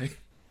 and cry.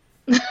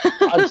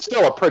 I'm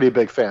still a pretty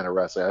big fan of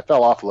wrestling. I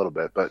fell off a little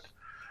bit, but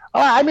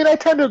I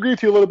tend to agree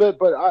with you a little bit,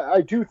 but I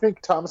do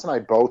think Thomas and I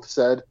both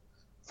said,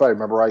 if I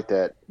remember right,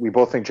 that we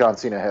both think John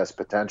Cena has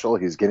potential.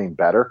 He's getting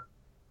better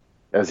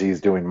as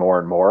he's doing more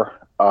and more.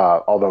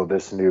 Although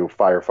this new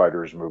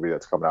Firefighters movie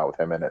that's coming out with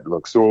him in it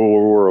looks so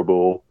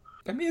horrible.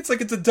 I mean, it's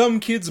a dumb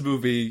kids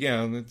movie.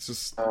 Yeah, it's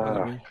just...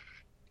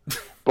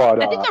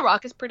 But I think The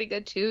Rock is pretty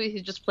good, too.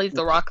 He just plays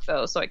The Rock,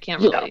 though, so I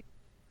can't really...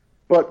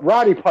 But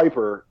Roddy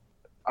Piper,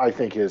 I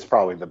think, is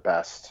probably the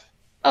best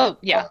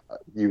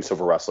use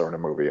of a wrestler in a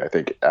movie, I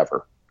think,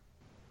 ever.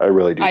 I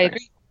really do. I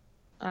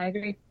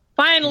agree.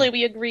 Finally,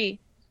 we agree.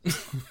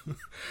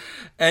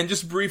 And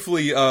just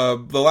briefly,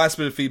 the last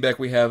bit of feedback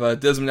we have,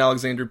 Desmond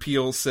Alexander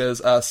Peel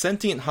says,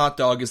 sentient hot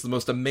dog is the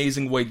most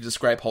amazing way to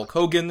describe Hulk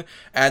Hogan.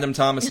 Adam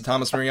Thomas and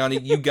Thomas Mariani,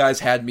 you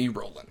guys had me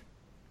rolling.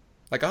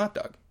 Like a hot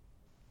dog.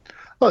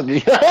 Oh,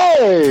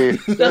 hey!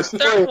 The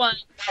third one.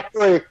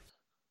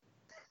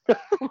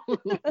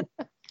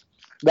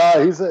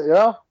 No, he's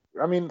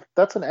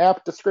that's an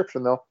apt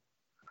description, though.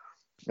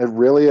 It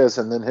really is.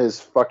 And then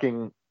his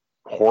fucking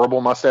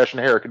horrible mustache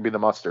and hair could be the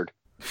mustard.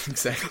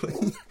 Exactly.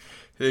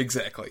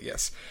 Exactly,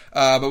 yes.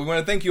 But we want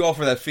to thank you all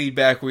for that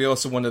feedback. We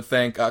also want to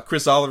thank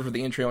Chris Oliver for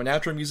the intro and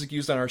outro music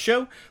used on our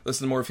show.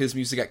 Listen to more of his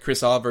music at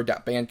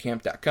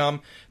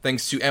chrisoliver.bandcamp.com.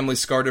 Thanks to Emily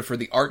Scarda for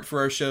the art for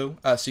our show.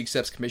 She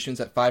accepts commissions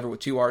at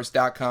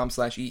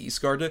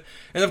fiverr.com/EEScarda.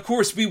 And of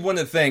course, we want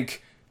to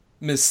thank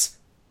Miss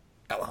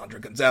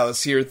Alejandra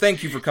Gonzalez here.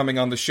 Thank you for coming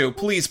on the show.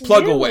 Please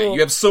plug away. You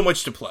have so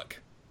much to plug.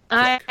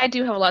 I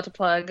do have a lot to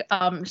plug.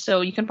 So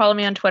you can follow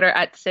me on Twitter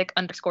at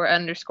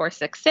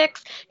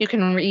sick__66. You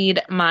can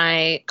read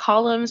my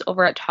columns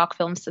over at Talk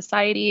Film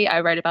Society.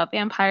 I write about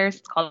vampires.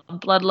 It's called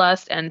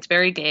Bloodlust, and it's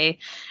very gay.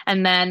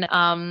 And then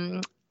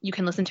you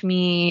can listen to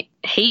me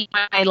hate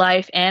my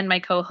life and my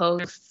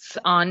co-hosts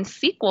on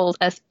Sequels,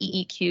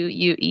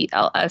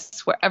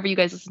 SEEQUELS, wherever you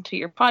guys listen to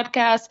your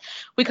podcast.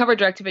 We cover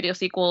direct-to-video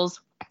sequels.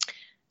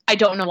 I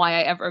don't know why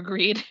I ever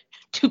agreed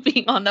to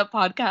being on that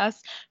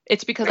podcast.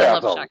 It's because I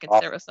love Shaq and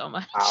Sarah so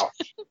much.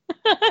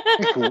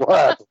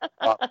 What?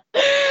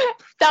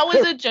 That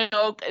was a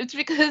joke. It's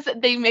because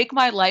they make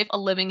my life a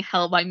living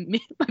hell by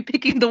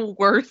picking the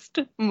worst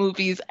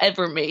movies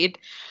ever made.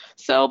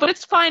 So, but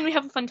it's fine. We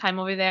have a fun time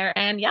over there.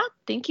 And yeah,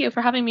 thank you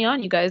for having me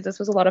on, you guys. This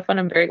was a lot of fun.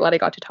 I'm very glad I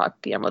got to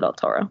talk Guillermo del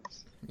Toro.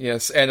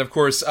 Yes, and of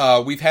course,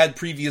 we've had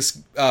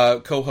previous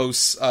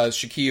co-hosts,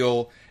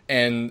 Shaquille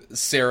and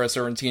Sarah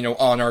Sorrentino,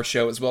 on our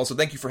show as well, so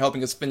thank you for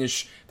helping us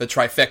finish the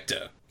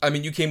trifecta. I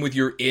mean, you came with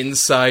your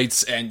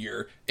insights and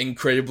your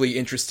incredibly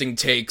interesting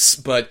takes,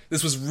 but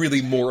this was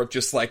really more of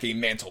just like a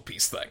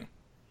mantelpiece thing,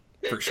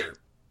 for sure.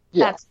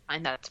 Yeah.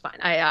 That's fine.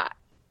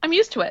 I'm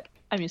used to it.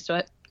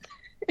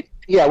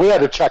 Yeah, we had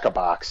to check a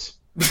box.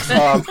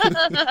 But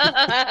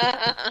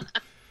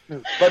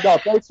no,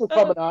 thanks for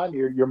coming on.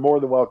 You're more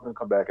than welcome to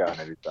come back on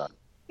anytime.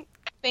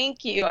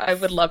 Thank you. I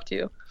would love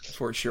to.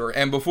 For sure.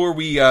 And before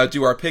we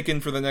do our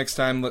pick-in for the next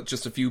time,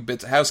 just a few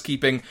bits of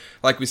housekeeping.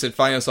 Like we said,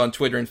 find us on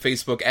Twitter and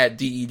Facebook at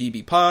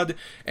DEDBpod,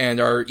 and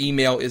our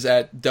email is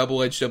at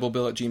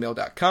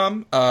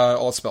doubleedgedoublebill@gmail.com,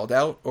 all spelled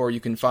out, or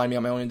you can find me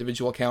on my own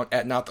individual account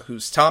at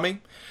NotTheWho's Tommy.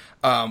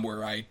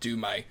 where I do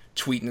my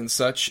tweeting and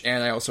such,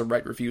 and I also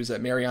write reviews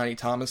at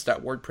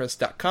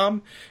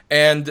marianithomas.wordpress.com,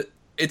 and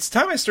it's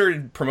time I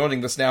started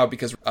promoting this now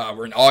because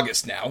we're in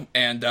August now,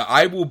 and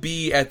I will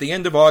be at the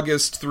end of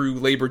August through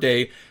Labor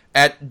Day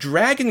at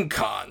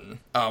DragonCon.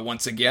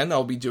 Once again,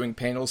 I'll be doing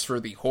panels for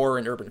the horror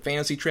and urban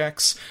fantasy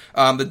tracks.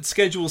 The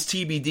schedule's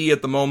TBD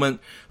at the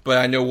moment, but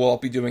I know we'll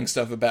be doing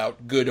stuff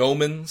about Good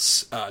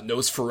Omens,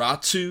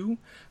 Nosferatu.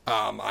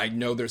 I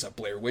know there's a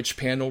Blair Witch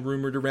panel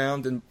rumored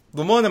around, and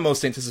the one I'm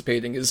most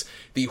anticipating is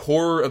the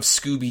horror of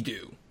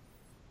Scooby-Doo,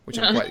 which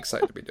I'm quite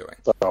excited to be doing.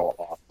 So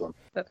awesome.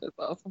 That is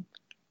awesome.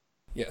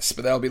 Yes,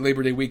 but that'll be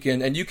Labor Day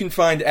weekend, and you can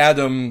find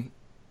Adam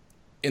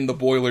in the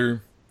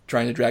boiler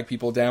trying to drag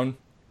people down,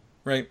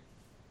 right?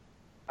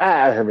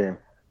 I mean,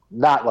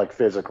 not like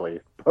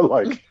physically, but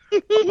like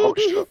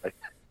emotionally.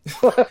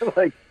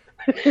 Like,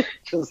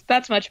 just,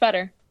 That's much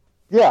better.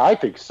 yeah, I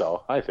think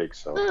so.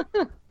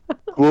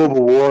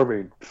 Global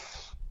warming.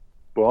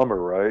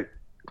 Bummer, right?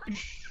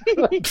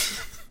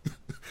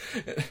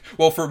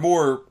 Well, for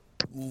more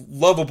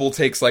lovable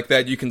takes like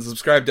that, you can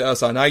subscribe to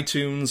us on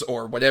iTunes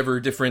or whatever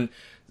different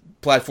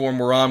platform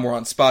we're on. We're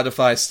on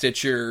Spotify,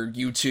 Stitcher,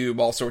 YouTube,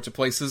 all sorts of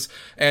places.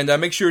 And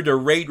make sure to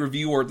rate,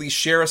 review, or at least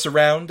share us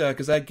around,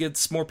 because that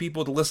gets more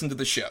people to listen to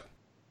the show.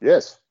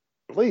 Yes,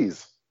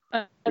 please.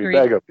 We Agreed.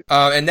 beg of you.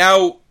 And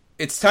now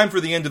it's time for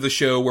the end of the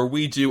show where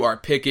we do our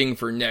picking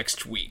for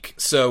next week.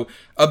 So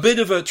a bit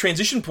of a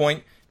transition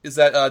point is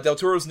that Del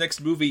Toro's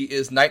next movie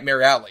is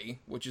Nightmare Alley,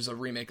 which is a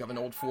remake of an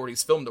old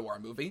 40s film noir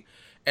movie.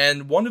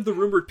 And one of the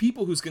rumored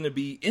people who's going to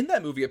be in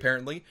that movie,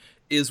 apparently,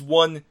 is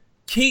one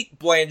Cate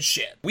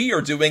Blanchett. We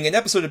are doing an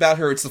episode about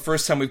her. It's the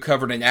first time we've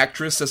covered an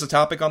actress as a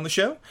topic on the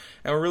show,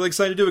 and we're really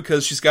excited to do it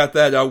because she's got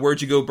that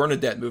Where'd You Go,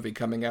 Bernadette movie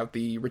coming out,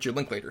 the Richard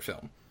Linklater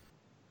film.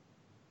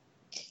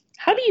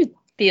 How do you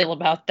feel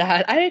about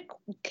that? I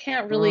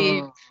can't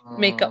really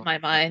make up my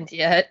mind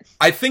yet.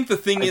 I think the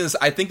thing is,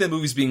 I think that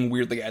movie's being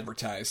weirdly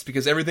advertised,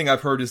 because everything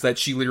I've heard is that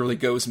she literally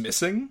goes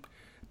missing,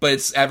 but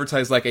it's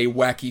advertised like a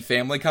wacky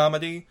family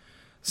comedy.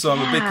 So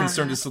I'm a bit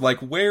concerned as to, like,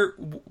 where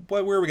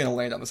are we going to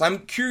land on this?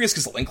 I'm curious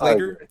because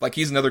Linklater, like,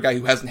 he's another guy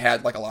who hasn't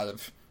had, like, a lot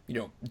of,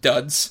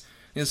 duds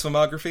in his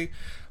filmography.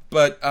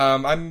 But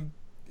I'm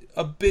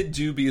a bit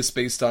dubious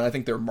based on, I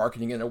think they're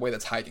marketing it in a way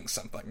that's hiding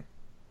something.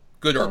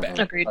 Good or bad.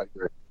 Agreed.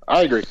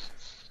 I agree.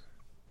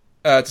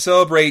 To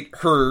celebrate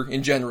her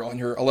in general and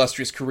her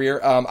illustrious career,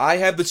 I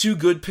have the 2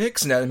 good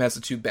picks, and Adam has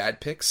the 2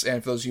 bad picks.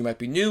 And for those of you who might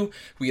be new,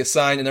 we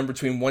assign a number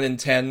between 1 and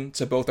 10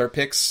 to both our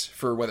picks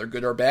for whether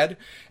good or bad.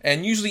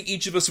 And usually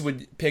each of us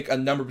would pick a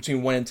number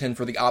between 1 and 10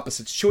 for the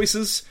opposite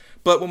choices.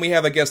 But when we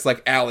have a guest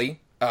like Allie,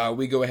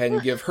 we go ahead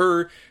and give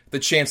her the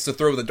chance to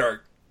throw the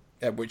dart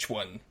at which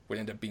one would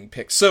end up being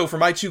picked. So for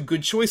my 2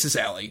 good choices,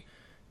 Allie,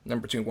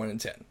 number between 1 and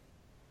 10.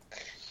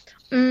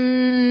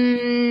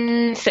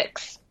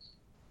 6.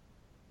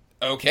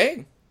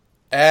 Okay.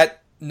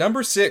 At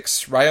number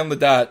 6, right on the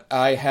dot,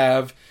 I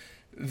have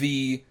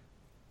the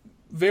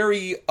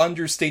very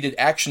understated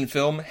action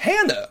film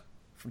Hannah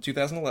from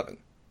 2011.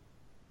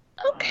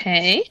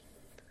 Okay.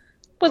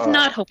 Was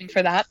not hoping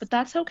for that, but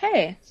that's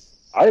okay.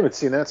 I haven't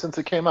seen that since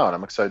it came out.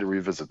 I'm excited to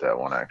revisit that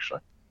one, actually.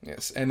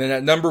 Yes, and then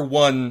at number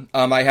 1,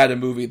 I had a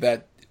movie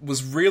that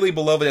was really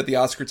beloved at the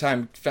Oscar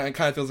time. It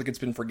kind of feels like it's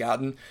been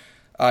forgotten.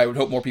 I would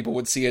hope more people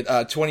would see it.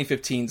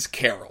 2015's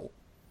Carol.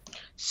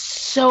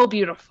 So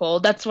beautiful.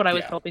 That's what I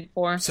was hoping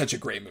for. Such a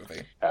great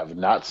movie. I have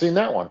not seen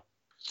that one.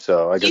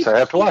 So I guess I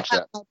have to watch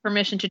that.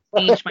 Permission to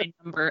change my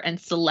number and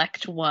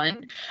select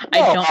one.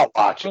 I'll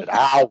watch it.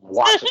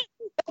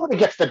 Nobody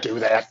gets to do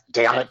that.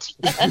 Damn it.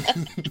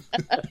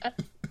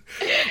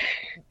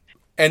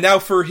 And now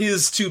for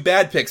his 2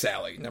 bad picks,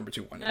 Allie. Number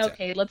 2, 1, and 10.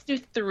 Okay, let's do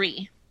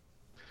 3.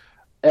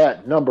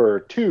 At number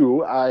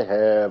 2, I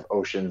have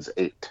Ocean's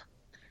 8.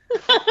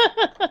 A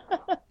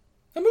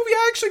movie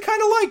I actually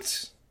kind of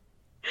liked.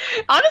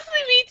 Honestly,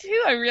 me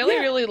too. I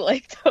really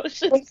liked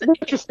Ocean's 8.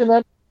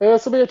 Interesting.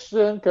 This will be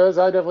interesting because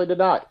I definitely did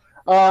not.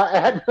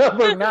 At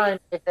number 9,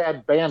 I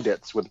had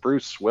Bandits with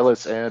Bruce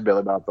Willis and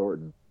Billy Bob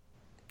Thornton.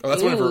 Oh,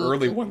 that's one of her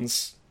early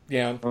ones.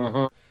 Yeah.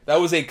 Mm-hmm.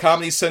 That was a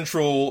Comedy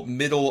Central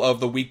middle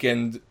of the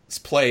weekend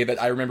play that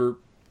I remember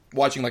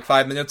watching like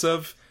 5 minutes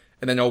of,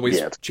 and then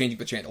always changing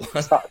the channel.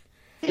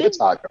 It's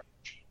hot.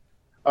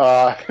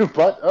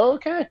 But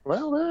okay.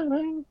 Well,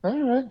 all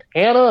right.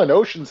 Hannah and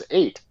Ocean's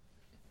 8.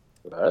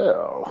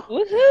 Oh.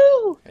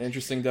 Woohoo!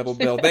 Interesting double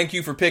bill. Thank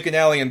you for picking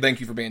Allie, and thank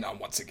you for being on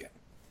once again.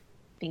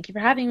 Thank you for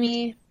having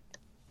me.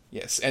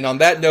 Yes, and on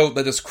that note,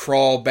 let us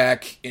crawl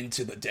back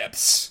into the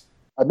depths.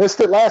 I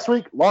missed it last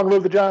week. Long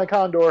live the giant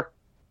condor.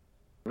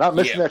 I'm not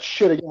missing that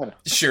shit again.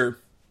 Sure.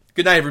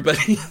 Good night,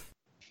 everybody.